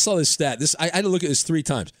Dolphins, I saw this stat. I had to look at this 3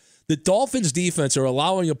 times. The Dolphins' defense are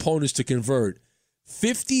allowing opponents to convert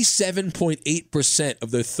 57.8%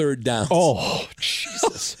 of their third downs. Oh,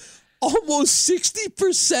 Jesus. Almost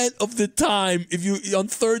 60% of the time, if you on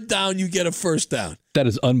third down, you get a first down. That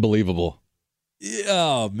is unbelievable.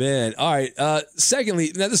 Oh, man. All right.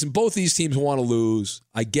 Secondly, now listen, both these teams want to lose.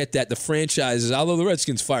 I get that. The franchises, although the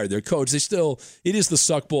Redskins fired their coach, it is the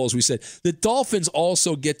suck ball, as we said. The Dolphins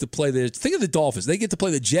also get to play think of the Dolphins. They get to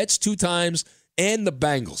play the Jets 2 times and the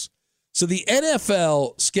Bengals. So the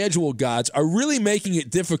NFL schedule gods are really making it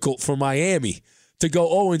difficult for Miami to go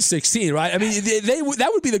 0-16, right? I mean, that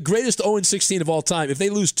would be the greatest 0-16 of all time. If they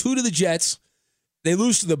lose 2 to the Jets, they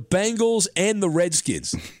lose to the Bengals and the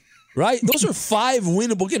Redskins, right? Those are 5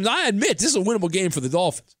 winnable games. I admit, this is a winnable game for the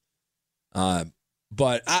Dolphins.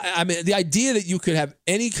 But, I mean, the idea that you could have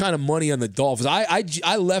any kind of money on the Dolphins,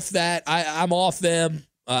 I left that. I'm off them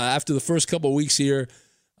after the first couple of weeks here.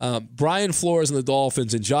 Brian Flores and the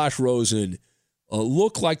Dolphins and Josh Rosen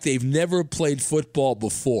look like they've never played football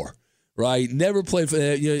before, right? Never played,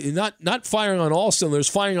 not firing on all cylinders,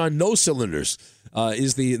 firing on no cylinders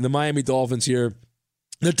is the Miami Dolphins here.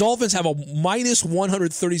 The Dolphins have a minus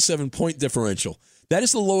 137-point differential. That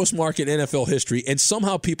is the lowest mark in NFL history, and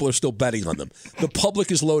somehow people are still betting on them. The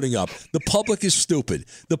public is loading up. The public is stupid.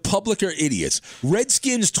 The public are idiots.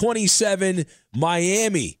 Redskins 27,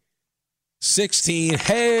 Miami 16.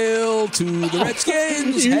 Hail to the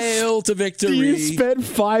Redskins. Hail to victory. You spent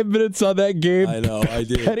 5 minutes on that game. I know, I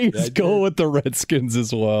did. Penny's go with the Redskins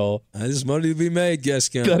as well. There's money to be made,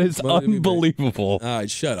 Gascon. That is unbelievable. All right,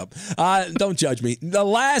 shut up. Don't judge me. The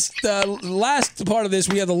last part of this,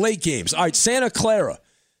 we have the late games. All right, Santa Clara.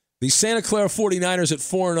 The Santa Clara 49ers at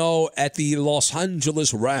 4-0 at the Los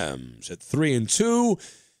Angeles Rams at 3-2.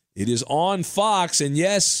 It is on Fox, and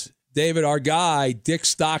yes, David, our guy, Dick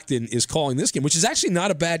Stockton, is calling this game, which is actually not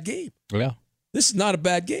a bad game. Yeah. This is not a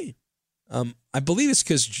bad game. I believe it's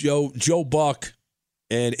because Joe Buck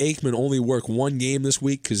and Aikman only work one game this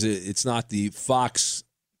week because it's not the Fox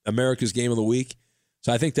America's Game of the Week.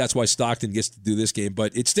 So I think that's why Stockton gets to do this game.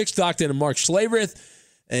 But it's Dick Stockton and Mark Schlereth,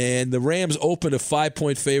 and the Rams open a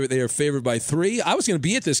 5-point favorite. They are favored by 3. I was going to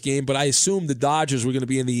be at this game, but I assumed the Dodgers were going to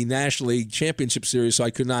be in the National League Championship Series, so I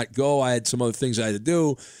could not go. I had some other things I had to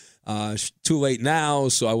do. Too late now,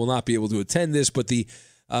 so I will not be able to attend this. But the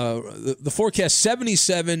forecast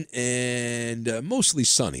 77 and mostly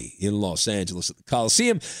sunny in Los Angeles at the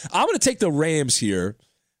Coliseum. I'm going to take the Rams here,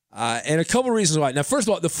 and a couple of reasons why. Now, first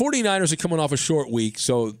of all, the 49ers are coming off a short week,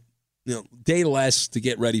 so day less to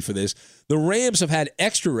get ready for this. The Rams have had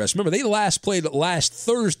extra rest. Remember, they played last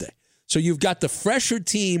Thursday, so you've got the fresher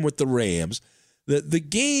team with the Rams. The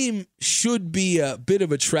game should be a bit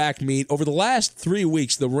of a track meet. Over the last 3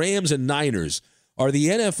 weeks, the Rams and Niners are the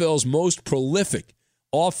NFL's most prolific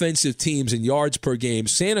offensive teams in yards per game.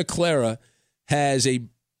 Santa Clara has a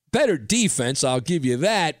better defense, I'll give you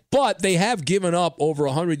that, but they have given up over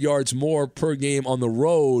 100 yards more per game on the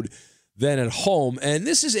road than at home. And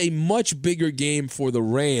this is a much bigger game for the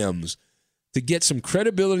Rams to get some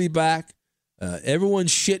credibility back.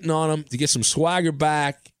 Everyone's shitting on them to get some swagger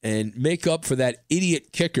back and make up for that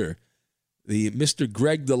idiot kicker, the Mr.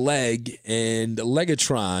 Greg the Leg and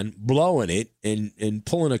Legatron blowing it and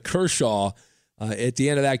pulling a Kershaw at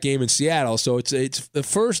the end of that game in Seattle. So it's the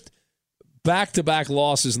first back-to-back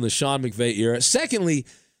losses in the Sean McVay era. Secondly,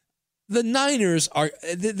 the Niners are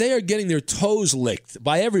getting their toes licked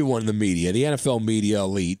by everyone in the media, the NFL media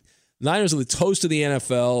elite. Niners are the toast of the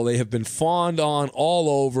NFL. They have been fawned on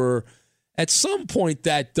all over. At some point,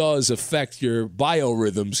 that does affect your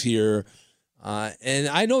biorhythms here. And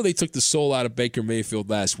I know they took the soul out of Baker Mayfield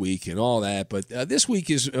last week and all that, but this week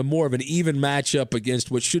is more of an even matchup against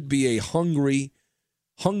what should be a hungry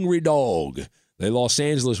dog. The Los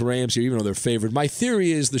Angeles Rams here, even though they're favored. My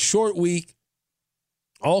theory is the short week,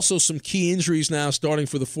 also some key injuries now starting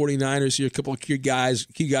for the 49ers here. A couple of key guys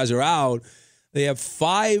are out. They have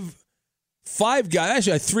five guys,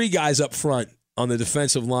 actually 3 guys up front on the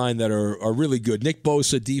defensive line that are really good. Nick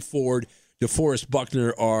Bosa, D. Ford, DeForest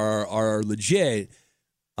Buckner are legit.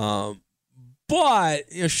 But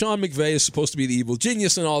Sean McVay is supposed to be the evil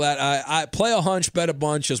genius and all that. I play a hunch, bet a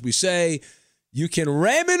bunch, as we say. You can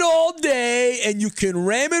ram it all day, and you can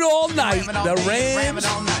ram it all night. The Rams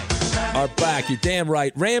are back. You're damn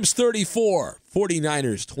right. Rams 34,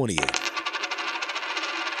 49ers 28.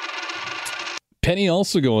 Penny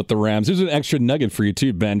also going with the Rams. There's an extra nugget for you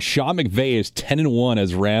too, Ben. Sean McVay is 10-1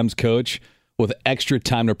 as Rams coach with extra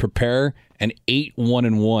time to prepare and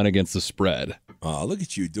 8-1-1 against the spread. Oh, look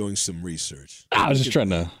at you doing some research. I was just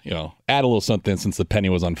trying to, add a little something since the penny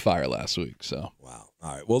was on fire last week. So wow.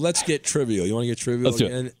 All right. Well, let's get trivial. You want to get trivial Let's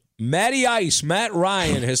again? do it. Matty Ice, Matt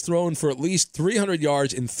Ryan, has thrown for at least 300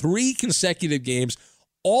 yards in 3 consecutive games,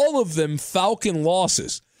 all of them Falcon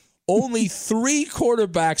losses. Only 3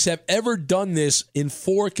 quarterbacks have ever done this in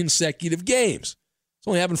 4 consecutive games. It's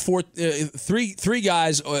only happened three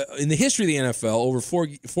guys in the history of the NFL over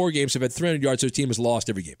four games have had 300 yards. Their team has lost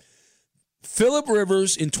every game. Phillip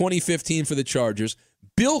Rivers in 2015 for the Chargers.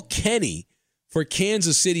 Bill Kenny for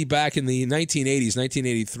Kansas City back in the 1980s,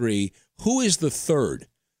 1983. Who is the third?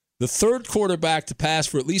 The third quarterback to pass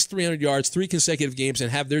for at least 300 yards, 3 consecutive games, and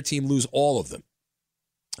have their team lose all of them.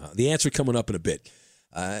 The answer coming up in a bit.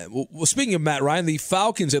 Well, speaking of Matt Ryan, the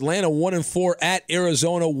Falcons, Atlanta 1-4 at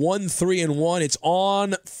Arizona 1-3-1. It's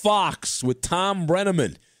on Fox with Tom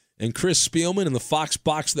Brenneman and Chris Spielman in the Fox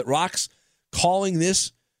Box That Rocks calling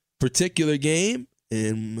this particular game.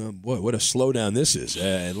 And boy, what a slowdown this is.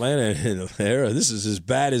 Atlanta and this is as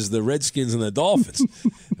bad as the Redskins and the Dolphins.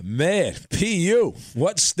 Man, PU,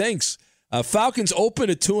 what stinks? Falcons open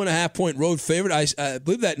a 2.5-point road favorite. I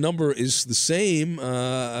believe that number is the same.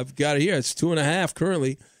 I've got it here. It's 2.5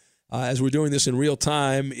 currently. As we're doing this in real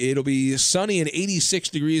time, it'll be sunny and 86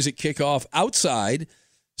 degrees at kickoff outside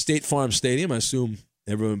State Farm Stadium. I assume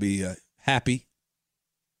everyone will be happy.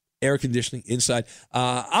 Air conditioning inside.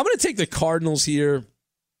 I'm going to take the Cardinals here,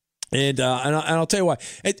 and I'll tell you why.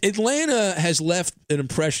 Atlanta has left an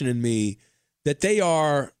impression in me that they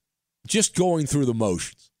are just going through the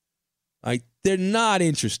motions. They're not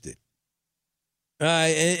interested.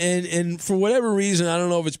 And for whatever reason, I don't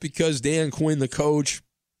know if it's because Dan Quinn, the coach,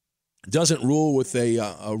 doesn't rule with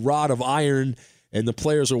a rod of iron and the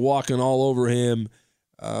players are walking all over him.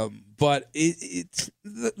 But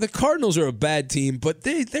the Cardinals are a bad team, but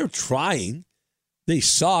they're trying. They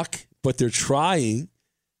suck, but they're trying.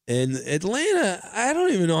 And Atlanta, I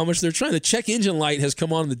don't even know how much they're trying. The check engine light has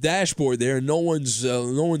come on the dashboard there, and no one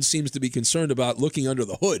seems to be concerned about looking under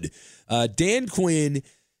the hood. Dan Quinn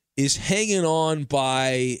is hanging on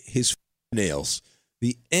by his fingernails,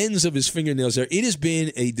 the ends of his fingernails there. It has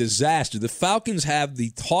been a disaster. The Falcons have the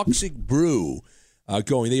toxic brew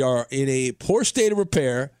going. They are in a poor state of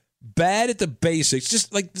repair, bad at the basics,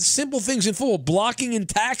 just like the simple things in football, blocking and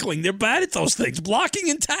tackling. They're bad at those things, blocking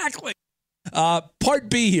and tackling. Part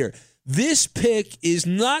B here. This pick is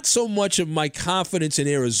not so much of my confidence in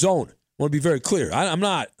Arizona. I want to be very clear. I'm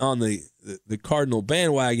not on the Cardinal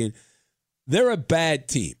bandwagon. They're a bad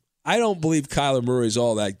team. I don't believe Kyler Murray is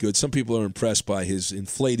all that good. Some people are impressed by his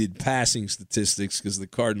inflated passing statistics because the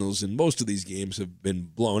Cardinals in most of these games have been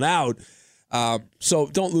blown out. So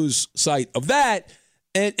don't lose sight of that.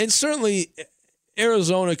 And certainly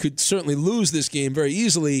Arizona could certainly lose this game very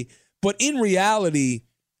easily. But in reality,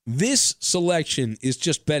 this selection is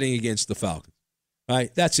just betting against the Falcons. All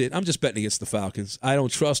right, that's it. I'm just betting against the Falcons. I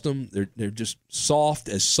don't trust them. They're just soft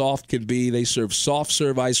as soft can be. They serve soft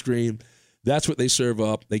serve ice cream. That's what they serve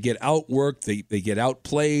up. They get outworked. They get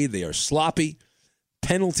outplayed. They are sloppy,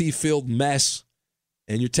 penalty-filled mess.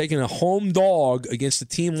 And you're taking a home dog against a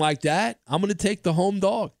team like that? I'm going to take the home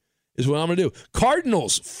dog is what I'm going to do.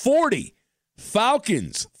 Cardinals, 40.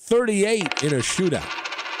 Falcons, 38 in a shootout.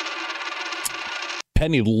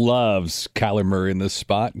 Penny loves Kyler Murray in this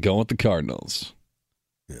spot. Going with the Cardinals.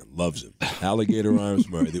 Yeah, loves him. Alligator Arms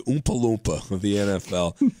Murray, the Oompa Loompa of the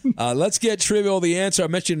NFL. Let's get trivial. The answer. I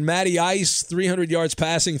mentioned Matty Ice, 300 yards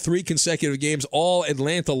passing, 3 consecutive games, all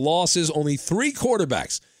Atlanta losses. Only 3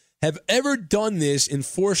 quarterbacks have ever done this in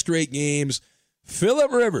 4 straight games.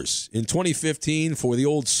 Phillip Rivers in 2015 for the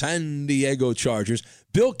old San Diego Chargers.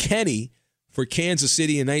 Bill Kenny for Kansas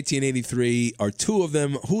City in 1983 are 2 of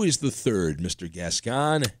them. Who is the third, Mr.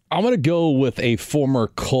 Gascon? I'm going to go with a former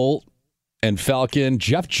Colt and Falcon,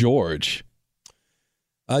 Jeff George.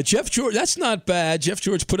 Jeff George, that's not bad. Jeff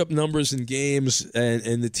George put up numbers in games,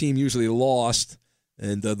 and the team usually lost,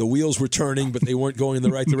 and the wheels were turning, but they weren't going in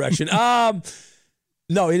the right direction.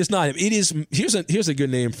 No, it is not him. It is. Here's a good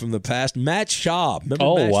name from the past, Matt Schaub.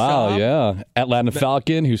 Remember Matt Schaub? Yeah. Atlanta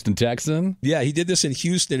Falcon, Houston Texan. Yeah, he did this in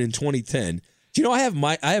Houston in 2010. Do you know I have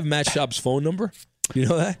Matt Schaub's phone number? You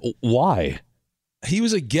know that? Why? He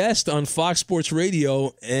was a guest on Fox Sports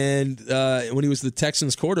Radio, and when he was the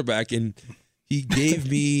Texans quarterback, and He gave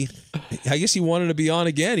me. I guess he wanted to be on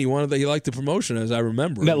again. He liked the promotion, as I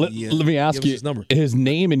remember. Now, let me ask you: his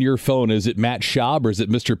name in your phone, is it Matt Schaub or is it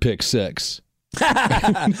Mr. Pick 6?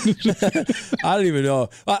 I don't even know.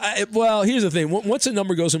 Well, here's the thing. Once a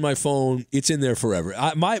number goes in my phone, it's in there forever.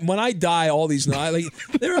 When I die, all these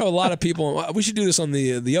there are a lot of people. We should do this on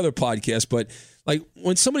the other podcast, but like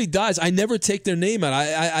when somebody dies, I never take their name out.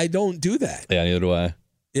 I don't do that. Yeah, neither do I.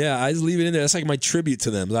 Yeah, I just leave it in there. That's like my tribute to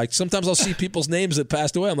them. Like sometimes I'll see people's names that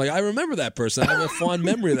passed away. I'm like, I remember that person. I have a fond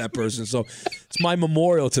memory of that person. So it's my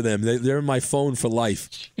memorial to them. They're in my phone for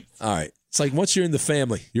life. All right. It's like once you're in the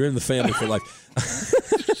family, you're in the family for life.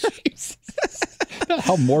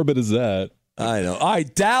 How morbid is that? I know. All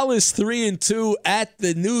right, Dallas 3-2 at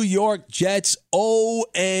the New York Jets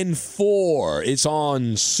 0-4. It's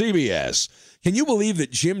on CBS. Can you believe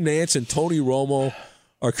that Jim Nantz and Tony Romo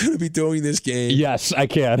are going to be doing this game? Yes, I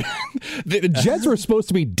can. The Jets were supposed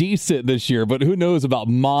to be decent this year, but who knows about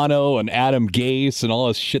Mono and Adam Gase and all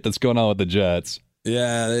this shit that's going on with the Jets.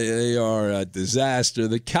 Yeah, they are a disaster.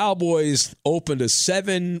 The Cowboys opened a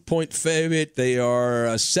 7-point favorite. They are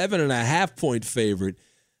a 7.5-point favorite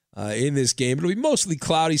in this game. It'll be mostly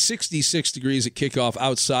cloudy, 66 degrees at kickoff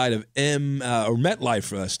outside of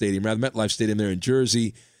MetLife Stadium, MetLife Stadium there in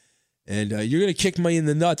Jersey. And you're going to kick me in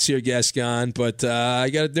the nuts here, Gascon, but I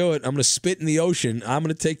got to do it. I'm going to spit in the ocean. I'm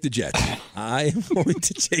going to take the Jets. I am going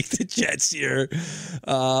to take the Jets here.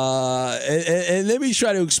 And let me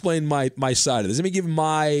try to explain my side of this. Let me give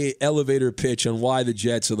my elevator pitch on why the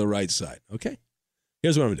Jets are the right side, okay?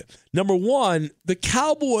 Here's what I'm going to do. Number one, the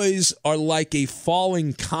Cowboys are like a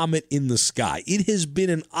falling comet in the sky. It has been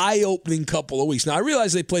an eye-opening couple of weeks. Now, I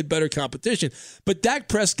realize they played better competition, but Dak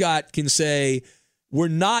Prescott can say, we're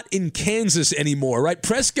not in Kansas anymore, right?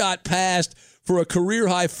 Prescott passed for a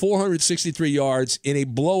career-high 463 yards in a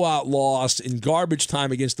blowout loss in garbage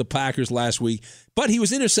time against the Packers last week, but he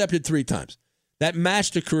was intercepted 3 times. That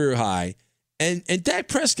matched a career high. And Dak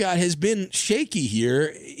Prescott has been shaky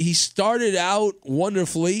here. He started out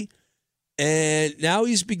wonderfully, and now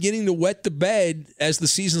he's beginning to wet the bed as the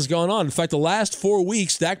season's gone on. In fact, the last 4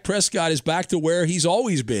 weeks, Dak Prescott is back to where he's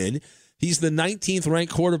always been. He's the 19th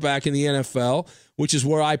ranked quarterback in the NFL, which is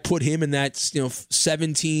where I put him in that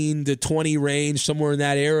 17 to 20 range, somewhere in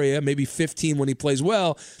that area, maybe 15 when he plays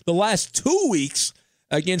well. The last 2 weeks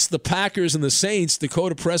against the Packers and the Saints,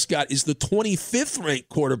 Dakota Prescott is the 25th ranked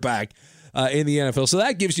quarterback in the NFL. So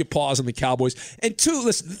that gives you pause on the Cowboys. And 2,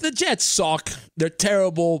 listen, the Jets suck. They're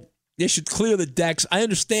terrible. They should clear the decks. I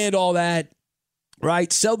understand all that.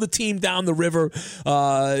 Right? Sell the team down the river.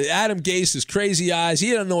 Adam Gase is crazy eyes.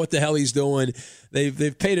 He doesn't know what the hell he's doing.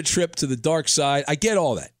 They've paid a trip to the dark side. I get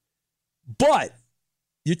all that. But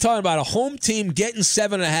you're talking about a home team getting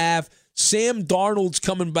 7.5. Sam Darnold's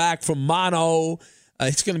coming back from mono.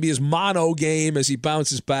 It's going to be his mono game as he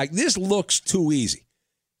bounces back. This looks too easy.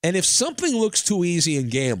 And if something looks too easy in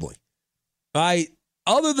gambling, right,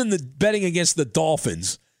 other than the betting against the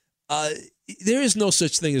Dolphins, there is no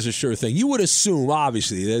such thing as a sure thing. You would assume,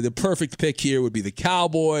 obviously, the perfect pick here would be the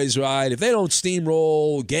Cowboys, right? If they don't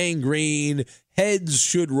steamroll, gangrene, heads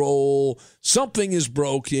should roll, something is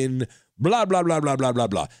broken, blah, blah, blah, blah, blah, blah,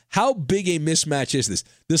 blah. How big a mismatch is this?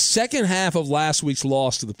 The second half of last week's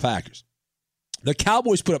loss to the Packers, the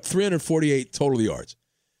Cowboys put up 348 total yards.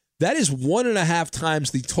 That is 1.5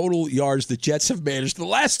 times the total yards the Jets have managed the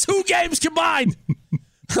last 2 games combined.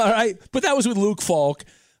 All right? But that was with Luke Falk.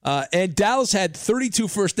 And Dallas had 32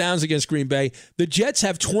 first downs against Green Bay. The Jets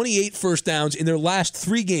have 28 first downs in their last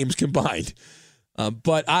 3 games combined.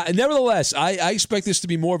 But nevertheless, I expect this to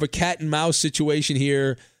be more of a cat and mouse situation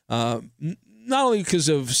here. Not only because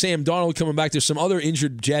of Sam Darnold coming back, there's some other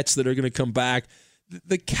injured Jets that are going to come back.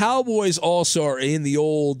 The Cowboys also are in the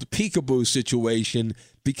old peekaboo situation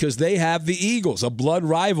because they have the Eagles, a blood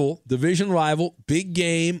rival, division rival, big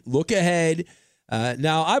game, look ahead.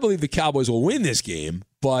 Now, I believe the Cowboys will win this game,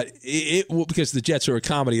 but it will, because the Jets are a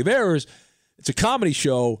comedy of errors. It's a comedy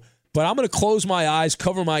show, but I'm going to close my eyes,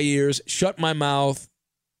 cover my ears, shut my mouth,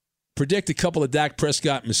 predict a couple of Dak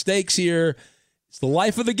Prescott mistakes here. It's the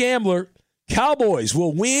life of the gambler. Cowboys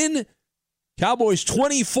will win. Cowboys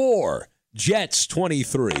 24, Jets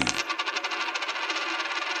 23.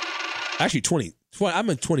 Actually, 20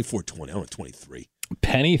 I'm at 24-20. I'm at 23.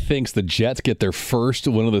 Penny thinks the Jets get their first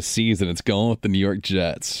win of the season. It's going with the New York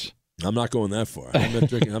Jets. I'm not going that far. I'm not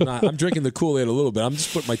drinking. I'm drinking the Kool-Aid a little bit. I'm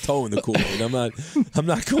just putting my toe in the Kool-Aid. I'm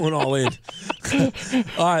not going all in.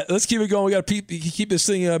 All right, let's keep it going. We got to keep this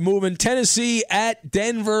thing moving. Tennessee at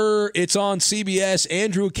Denver. It's on CBS.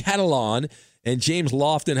 Andrew Catalon and James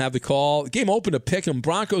Lofton have the call. The game opened to pick 'em.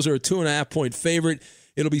 Broncos are a 2.5-point favorite.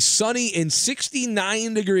 It'll be sunny and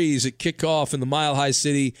 69 degrees at kickoff in the Mile High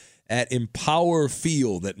City at Empower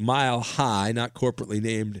Field at Mile High, not corporately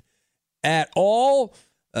named at all.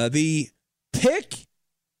 The pick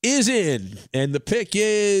is in, and the pick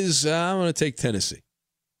is I'm going to take Tennessee.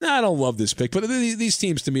 Now, I don't love this pick, but these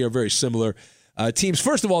teams to me are very similar teams.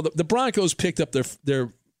 First of all, the Broncos picked up their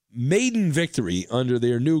maiden victory under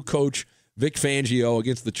their new coach, Vic Fangio,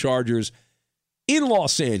 against the Chargers in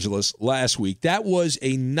Los Angeles last week. That was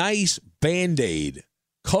a nice Band-Aid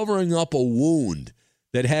covering up a wound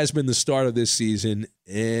that has been the start of this season.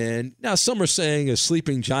 And now some are saying a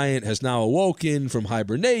sleeping giant has now awoken from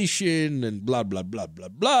hibernation and blah, blah, blah, blah,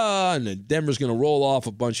 blah. And then Denver's going to roll off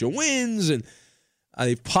a bunch of wins and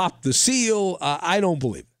they've popped the seal. I don't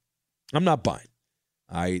believe it. I'm not buying.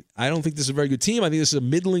 I don't think this is a very good team. I think this is a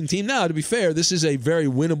middling team. Now, to be fair, this is a very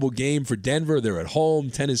winnable game for Denver. They're at home.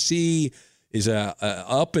 Tennessee is a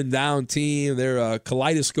up and down team. They're a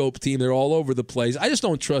kaleidoscope team. They're all over the place. I just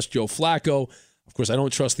don't trust Joe Flacco. Of course, I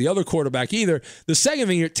don't trust the other quarterback either. The second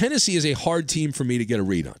thing here, Tennessee is a hard team for me to get a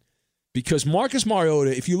read on because Marcus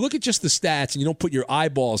Mariota, if you look at just the stats and you don't put your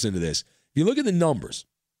eyeballs into this, if you look at the numbers,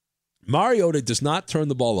 Mariota does not turn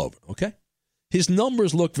the ball over, okay? His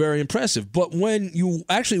numbers look very impressive, but when you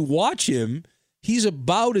actually watch him, he's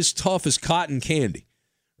about as tough as cotton candy,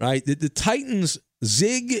 right? The Titans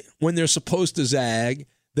zig when they're supposed to zag.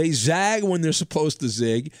 They zag when they're supposed to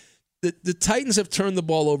zig. The Titans have turned the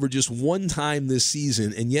ball over just one time this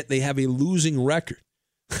season, and yet they have a losing record.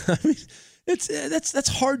 I mean, that's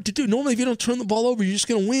hard to do. Normally, if you don't turn the ball over, you're just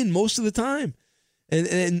going to win most of the time.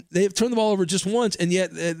 And they've turned the ball over just once, and yet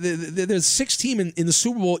they're the sixth team in the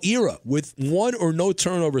Super Bowl era with one or no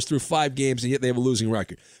turnovers through 5 games, and yet they have a losing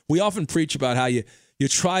record. We often preach about how you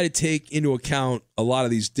try to take into account a lot of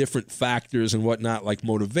these different factors and whatnot, like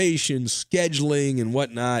motivation, scheduling, and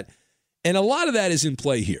whatnot. And a lot of that is in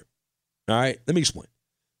play here. All right, let me explain.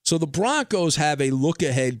 So the Broncos have a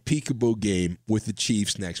look-ahead peekaboo game with the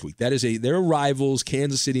Chiefs next week. That is their rivals,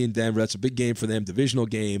 Kansas City and Denver. That's a big game for them, divisional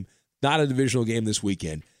game. Not a divisional game this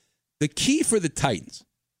weekend. The key for the Titans,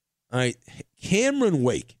 all right, Cameron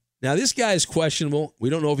Wake. Now, this guy is questionable. We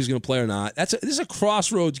don't know if he's going to play or not. This is a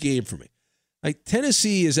crossroads game for me. Like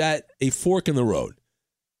Tennessee is at a fork in the road.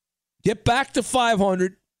 Get back to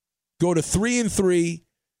 500. Go to 3-3.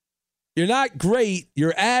 You're not great.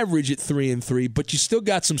 You're average at 3-3, but you still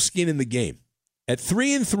got some skin in the game. At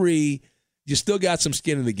 3-3, you still got some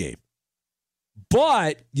skin in the game.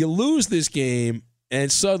 But you lose this game,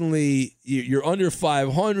 and suddenly you're under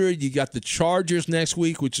 500. You got the Chargers next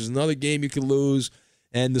week, which is another game you can lose,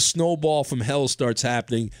 and the snowball from hell starts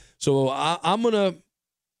happening. So I'm going to,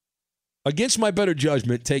 against my better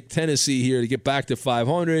judgment, take Tennessee here to get back to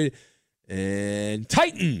 500. And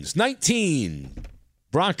Titans, 19.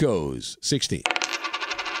 Broncos, 16.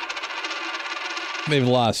 They've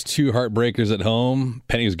lost 2 heartbreakers at home.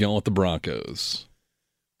 Penny's going with the Broncos.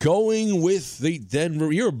 Going with the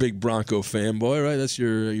Denver. You're a big Bronco fanboy, right? That's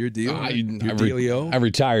your deal. Your dealio. I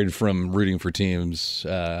retired from rooting for teams.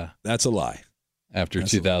 That's a lie. After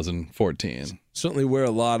 2014, certainly wear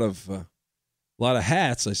a lot of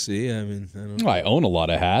hats. I see. I mean, I don't know. I own a lot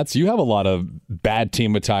of hats. You have a lot of bad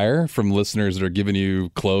team attire from listeners that are giving you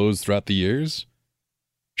clothes throughout the years,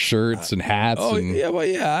 shirts and hats. I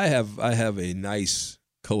have a nice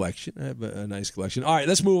collection. I have a nice collection. All right,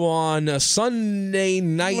 let's move on. Sunday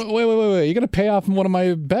night. Wait. You got to pay off one of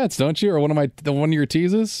my bets, don't you? Or one of your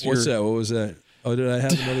teases? What's that? What was that? Oh, did I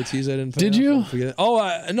have another tease I didn't pay Did off? you?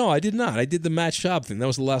 No, I did not. I did the Matt Schaub thing. That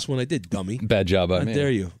was the last one I did, dummy. Bad job on me. How dare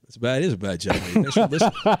you? It is a bad job. Thanks for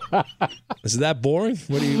listening. Is that boring?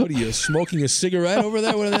 What are you smoking a cigarette over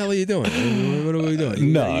there? What the hell are you doing? What are we doing?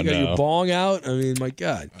 You got your bong out? I mean, my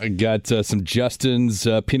God. I got some Justin's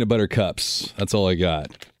peanut butter cups. That's all I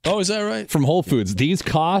got. Oh, is that right? From Whole Foods. These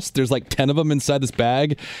cost, there's like 10 of them inside this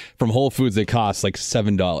bag. From Whole Foods, they cost like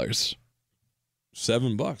 $7.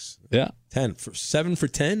 $7. Yeah. 10 for 7 for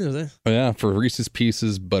 10, is that? Oh, yeah, for Reese's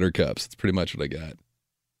Pieces Buttercups. That's pretty much what I got.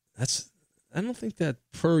 I don't think that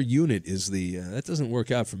per unit is that doesn't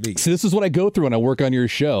work out for me. See, this is what I go through when I work on your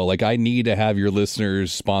show. Like, I need to have your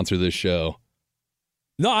listeners sponsor this show.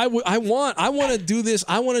 No, I want to do this.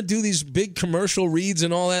 I want to do these big commercial reads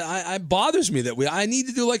and all that. It bothers me that I need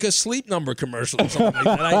to do like a Sleep Number commercial or something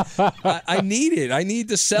like that. I need it. I need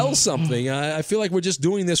to sell something. I feel like we're just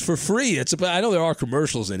doing this for free. I know there are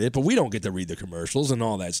commercials in it, but we don't get to read the commercials and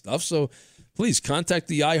all that stuff. So please contact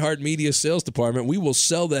the iHeartMedia sales department. We will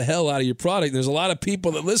sell the hell out of your product. There's a lot of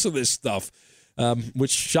people that listen to this stuff,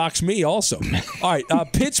 which shocks me also. All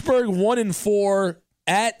right, Pittsburgh 1-4.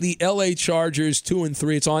 At the LA Chargers,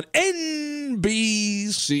 2-3. It's on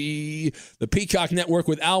NBC, the Peacock Network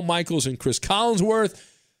with Al Michaels and Chris Collinsworth.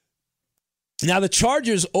 Now, the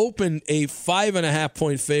Chargers opened a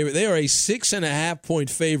 5.5-point favorite. They are a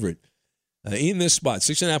 6.5-point favorite in this spot,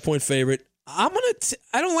 6.5-point favorite. I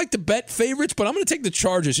don't like to bet favorites, but I'm going to take the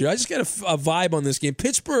Chargers here. I just got a vibe on this game.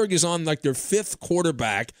 Pittsburgh is on like their fifth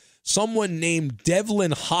quarterback. Someone named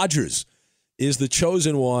Devlin Hodges is the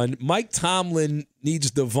chosen one. Mike Tomlin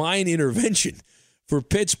needs divine intervention for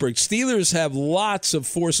Pittsburgh. Steelers have lots of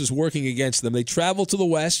forces working against them. They travel to the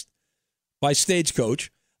West by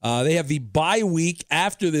Stagecoach. They have the bye week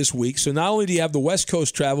after this week. So not only do you have the West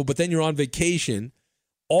Coast travel, but then you're on vacation.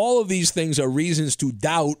 All of these things are reasons to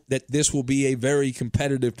doubt that this will be a very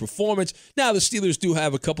competitive performance. Now, the Steelers do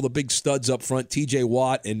have a couple of big studs up front, T.J.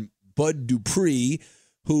 Watt and Bud Dupree,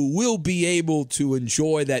 who will be able to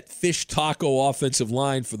enjoy that fish taco offensive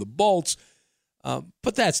line for the Bolts.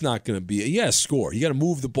 But that's not going to be – you got to score. You got to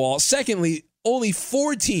move the ball. Secondly, only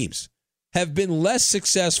 4 teams have been less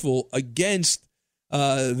successful against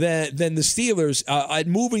than the Steelers at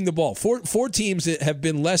moving the ball. Four teams that have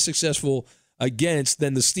been less successful against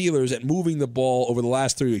than the Steelers at moving the ball over the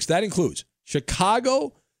last 3 weeks. That includes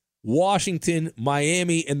Chicago, Washington,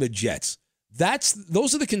 Miami, and the Jets.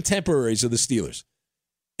 Those are the contemporaries of the Steelers.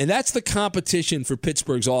 And that's the competition for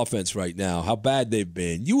Pittsburgh's offense right now, how bad they've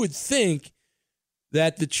been. You would think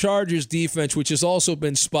that the Chargers defense, which has also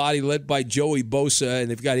been spotty, led by Joey Bosa, and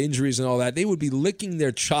they've got injuries and all that, they would be licking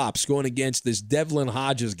their chops going against this Devlin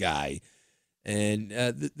Hodges guy. And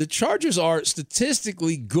the Chargers are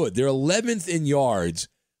statistically good. They're 11th in yards,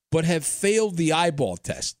 but have failed the eyeball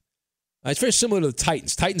test. It's very similar to the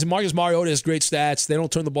Titans. Marcus Mariota has great stats. They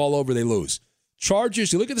don't turn the ball over, they lose.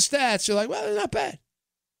 Chargers, you look at the stats, you're like, well, they're not bad.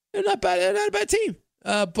 They're not bad. They're not a bad team.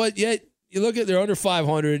 But yet, you look at they're under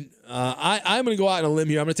 500. I'm going to go out on a limb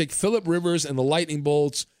here. I'm going to take Phillip Rivers and the Lightning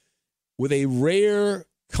Bolts with a rare,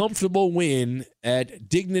 comfortable win at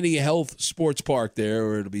Dignity Health Sports Park there,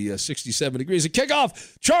 where it'll be 67 degrees at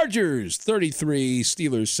kickoff. Chargers 33,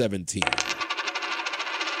 Steelers 17.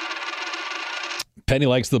 Penny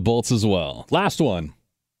likes the Bolts as well. Last one.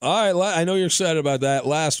 All right, I know you're excited about that.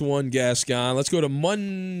 Last one, Gascon. Let's go to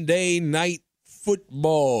Monday Night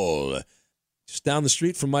Football. Just down the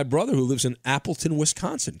street from my brother who lives in Appleton,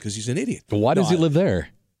 Wisconsin, because he's an idiot. Why does he live there?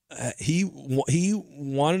 He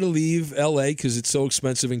wanted to leave L.A. because it's so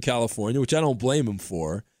expensive in California, which I don't blame him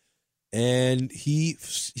for. And he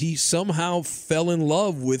somehow fell in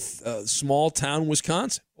love with small town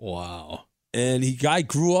Wisconsin. Wow. And guy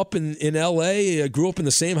grew up in L.A., grew up in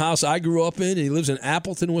the same house I grew up in, and he lives in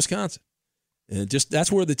Appleton, Wisconsin. And that's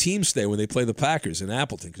where the teams stay when they play the Packers, in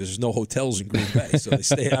Appleton, because there's no hotels in Green Bay. So they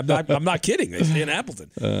stay. I'm not kidding. They stay in Appleton.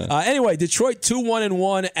 Anyway, Detroit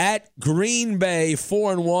 2-1-1 at Green Bay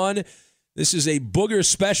 4-1. This is a Booger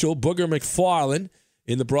special. Booger McFarland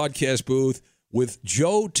in the broadcast booth with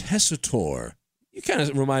Joe Tessitore. You kind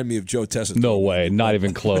of remind me of Joe Tessitore. No way. Not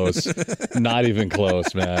even close. Not even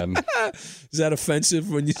close, man. Is that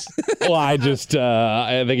offensive when you? Well, I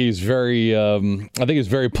think he's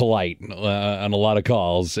very polite on a lot of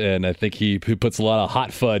calls, and I think he puts a lot of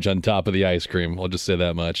hot fudge on top of the ice cream. I'll just say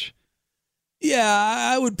that much. Yeah,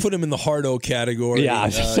 I would put him in the Hardo category. Yeah,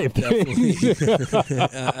 same thing.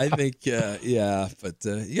 I think, but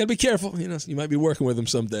you got to be careful. You might be working with him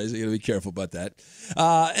some days. You got to be careful about that.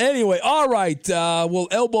 Anyway, all right, we'll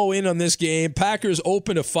elbow in on this game. Packers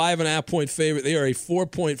open a 5.5-point favorite. They are a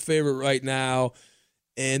 4-point favorite right now,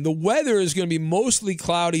 and the weather is going to be mostly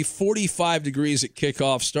cloudy, 45 degrees at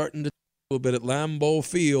kickoff, starting to a little bit at Lambeau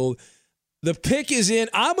Field. The pick is in.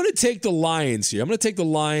 I'm going to take the Lions here. I'm going to take the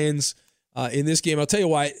Lions. In this game. I'll tell you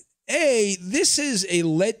why. This is a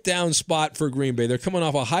letdown spot for Green Bay. They're coming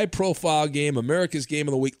off a high-profile game, America's Game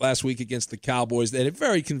of the Week last week against the Cowboys. They had a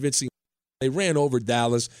very convincing. They ran over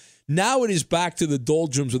Dallas. Now it is back to the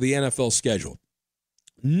doldrums of the NFL schedule.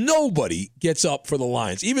 Nobody gets up for the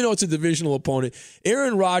Lions, even though it's a divisional opponent.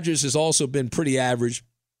 Aaron Rodgers has also been pretty average.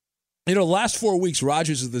 The last 4 weeks,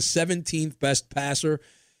 Rodgers is the 17th best passer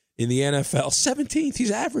in the NFL. 17th,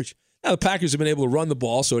 he's average. Now, the Packers have been able to run the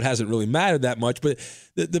ball, so it hasn't really mattered that much. But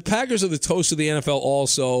the Packers are the toast of the NFL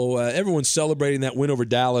also. Everyone's celebrating that win over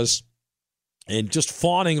Dallas and just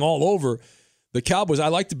fawning all over the Cowboys. I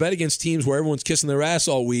like to bet against teams where everyone's kissing their ass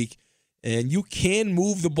all week, and you can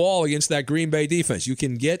move the ball against that Green Bay defense. You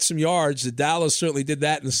can get some yards. Dallas certainly did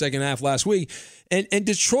that in the second half last week. And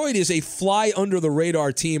Detroit is a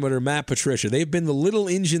fly-under-the-radar team under Matt Patricia. They've been the little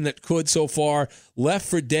engine that could so far, left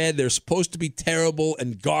for dead. They're supposed to be terrible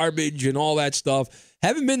and garbage and all that stuff.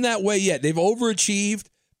 Haven't been that way yet. They've overachieved,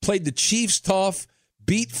 played the Chiefs tough,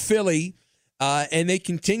 beat Philly. and they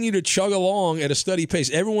continue to chug along at a steady pace.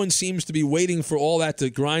 Everyone seems to be waiting for all that to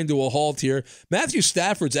grind to a halt here. Matthew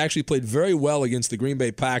Stafford's actually played very well against the Green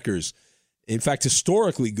Bay Packers. In fact,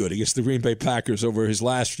 historically good against the Green Bay Packers over his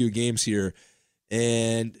last few games here.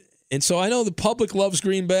 And so I know the public loves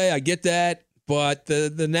Green Bay. I get that. But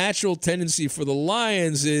the natural tendency for the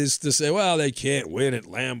Lions is to say, well, they can't win at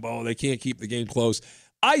Lambeau. They can't keep the game close.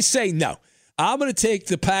 I say no. I'm going to take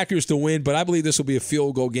the Packers to win, but I believe this will be a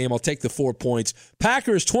field goal game. I'll take the 4 points.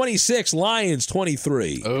 Packers 26, Lions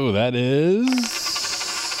 23. Oh, that is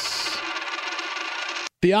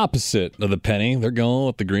the opposite of the penny. They're going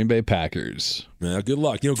with the Green Bay Packers. Now, good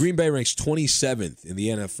luck. Green Bay ranks 27th in the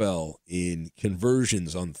NFL in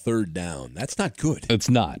conversions on third down. That's not good. It's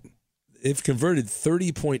not. They've converted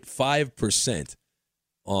 30.5%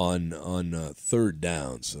 on third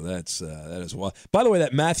down. So that is wild. By the way,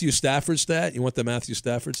 that Matthew Stafford stat, you want the Matthew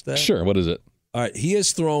Stafford stat? Sure. What is it? All right. He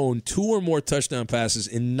has thrown 2 or more touchdown passes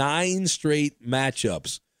in 9 straight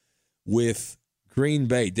matchups with Green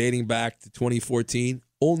Bay dating back to 2014.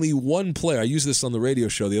 Only one player, I used this on the radio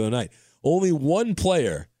show the other night, only one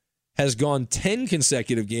player has gone 10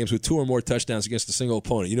 consecutive games with 2 or more touchdowns against a single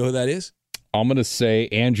opponent. You know who that is? I'm going to say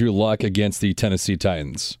Andrew Luck against the Tennessee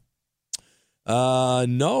Titans.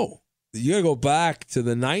 No. You got to go back to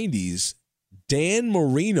the 90s. Dan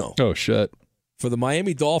Marino. Oh, shit. For the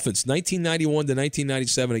Miami Dolphins, 1991 to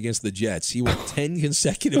 1997 against the Jets. He won 10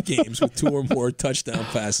 consecutive games with 2 or more touchdown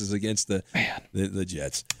passes against the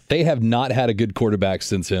Jets. They have not had a good quarterback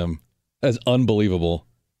since him. That's unbelievable.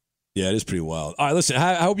 Yeah, it is pretty wild. All right, listen,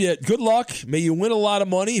 I hope you good luck. May you win a lot of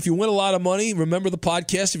money. If you win a lot of money, remember the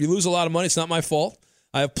podcast. If you lose a lot of money, it's not my fault.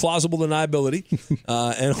 I have plausible deniability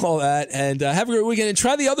and all that. And have a great weekend. And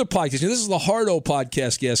try the other podcast. This is the Hardo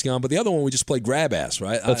podcast, Gascon, but the other one we just play grab ass,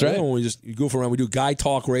 right? That's right. The other one we just goof around. We do guy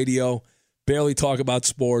talk radio, barely talk about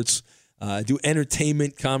sports, do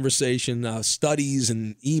entertainment conversation, studies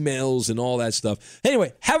and emails and all that stuff.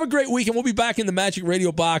 Anyway, have a great weekend. We'll be back in the Magic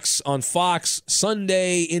Radio Box on Fox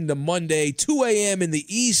Sunday into Monday, 2 a.m. in the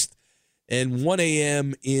East and 1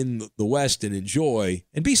 a.m. in the West. And enjoy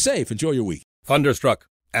and be safe. Enjoy your week. Thunderstruck.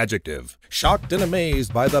 Adjective. Shocked and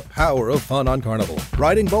amazed by the power of fun on Carnival.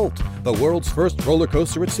 Riding Bolt, the world's first roller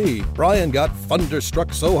coaster at sea, Brian got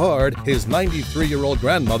thunderstruck so hard, his 93-year-old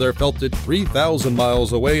grandmother felt it 3,000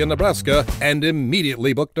 miles away in Nebraska and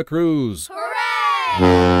immediately booked a cruise.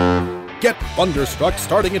 Hooray! Get thunderstruck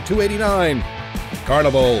starting at $289.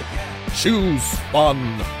 Carnival. Choose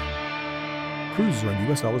fun. Cruises are in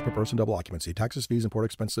U.S. dollars per person, double occupancy. Taxes, fees, and port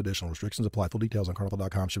expenses additional. Restrictions apply. Full details on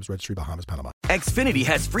Carnival.com. Ships registry, Bahamas, Panama. Xfinity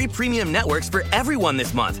has free premium networks for everyone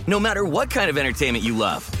this month, no matter what kind of entertainment you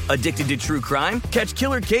love. Addicted to true crime? Catch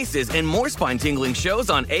killer cases and more spine-tingling shows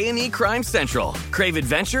on A&E Crime Central. Crave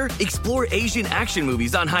adventure? Explore Asian action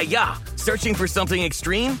movies on Hi-Ya. Searching for something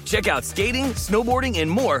extreme? Check out skating, snowboarding, and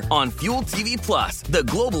more on Fuel TV Plus, the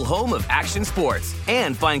global home of action sports.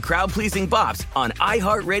 And find crowd-pleasing bops on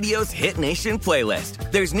iHeartRadio's Hit Nation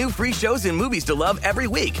playlist. There's new free shows and movies to love every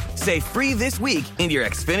week. Say free this week in your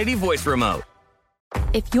Xfinity voice remote.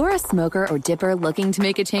 If you're a smoker or dipper looking to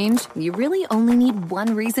make a change, you really only need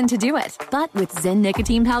one reason to do it. But with Zyn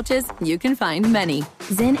nicotine pouches, you can find many.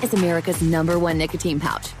 Zyn is America's #1 nicotine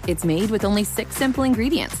pouch. It's made with only 6 simple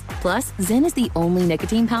ingredients. Plus, Zyn is the only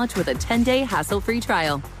nicotine pouch with a 10-day hassle-free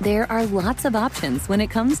trial. There are lots of options when it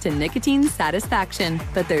comes to nicotine satisfaction,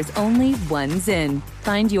 but there's only one Zyn.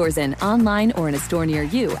 Find your Zyn online or in a store near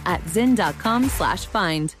you at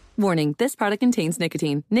zyn.com/find. Warning, this product contains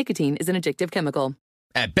nicotine. Nicotine is an addictive chemical.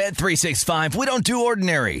 At Bet365, we don't do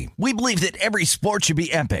ordinary. We believe that every sport should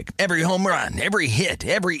be epic. Every home run, every hit,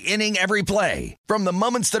 every inning, every play. From the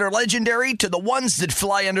moments that are legendary to the ones that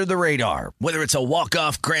fly under the radar. Whether it's a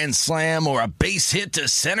walk-off grand slam or a base hit to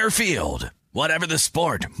center field. Whatever the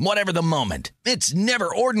sport, whatever the moment. It's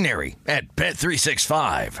never ordinary at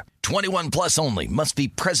Bet365. 21 plus only. Must be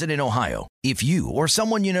present in Ohio. If you or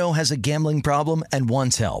someone you know has a gambling problem and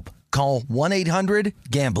wants help, call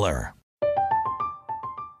 1-800-GAMBLER.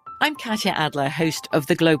 I'm Katya Adler, host of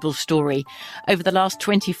The Global Story. Over the last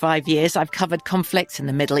 25 years, I've covered conflicts in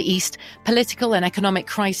the Middle East, political and economic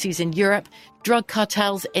crises in Europe, drug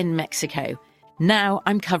cartels in Mexico. Now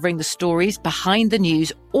I'm covering the stories behind the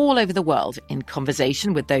news all over the world in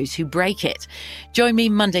conversation with those who break it. Join me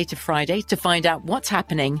Monday to Friday to find out what's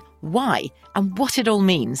happening, why, and what it all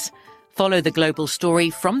means. Follow The Global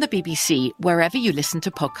Story from the BBC wherever you listen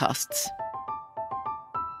to podcasts.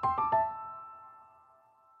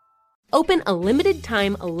 Open a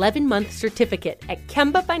limited-time 11-month certificate at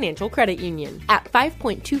Kemba Financial Credit Union. At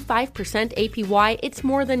 5.25% APY, it's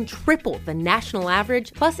more than triple the national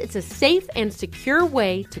average, plus it's a safe and secure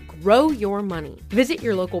way to grow your money. Visit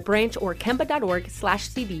your local branch or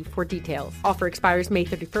kemba.org/cb for details. Offer expires May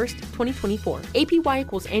 31st, 2024. APY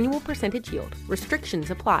equals annual percentage yield.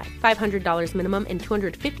 Restrictions apply. $500 minimum and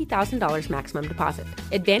 $250,000 maximum deposit.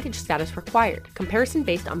 Advantage status required. Comparison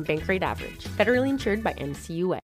based on bank rate average. Federally insured by NCUA.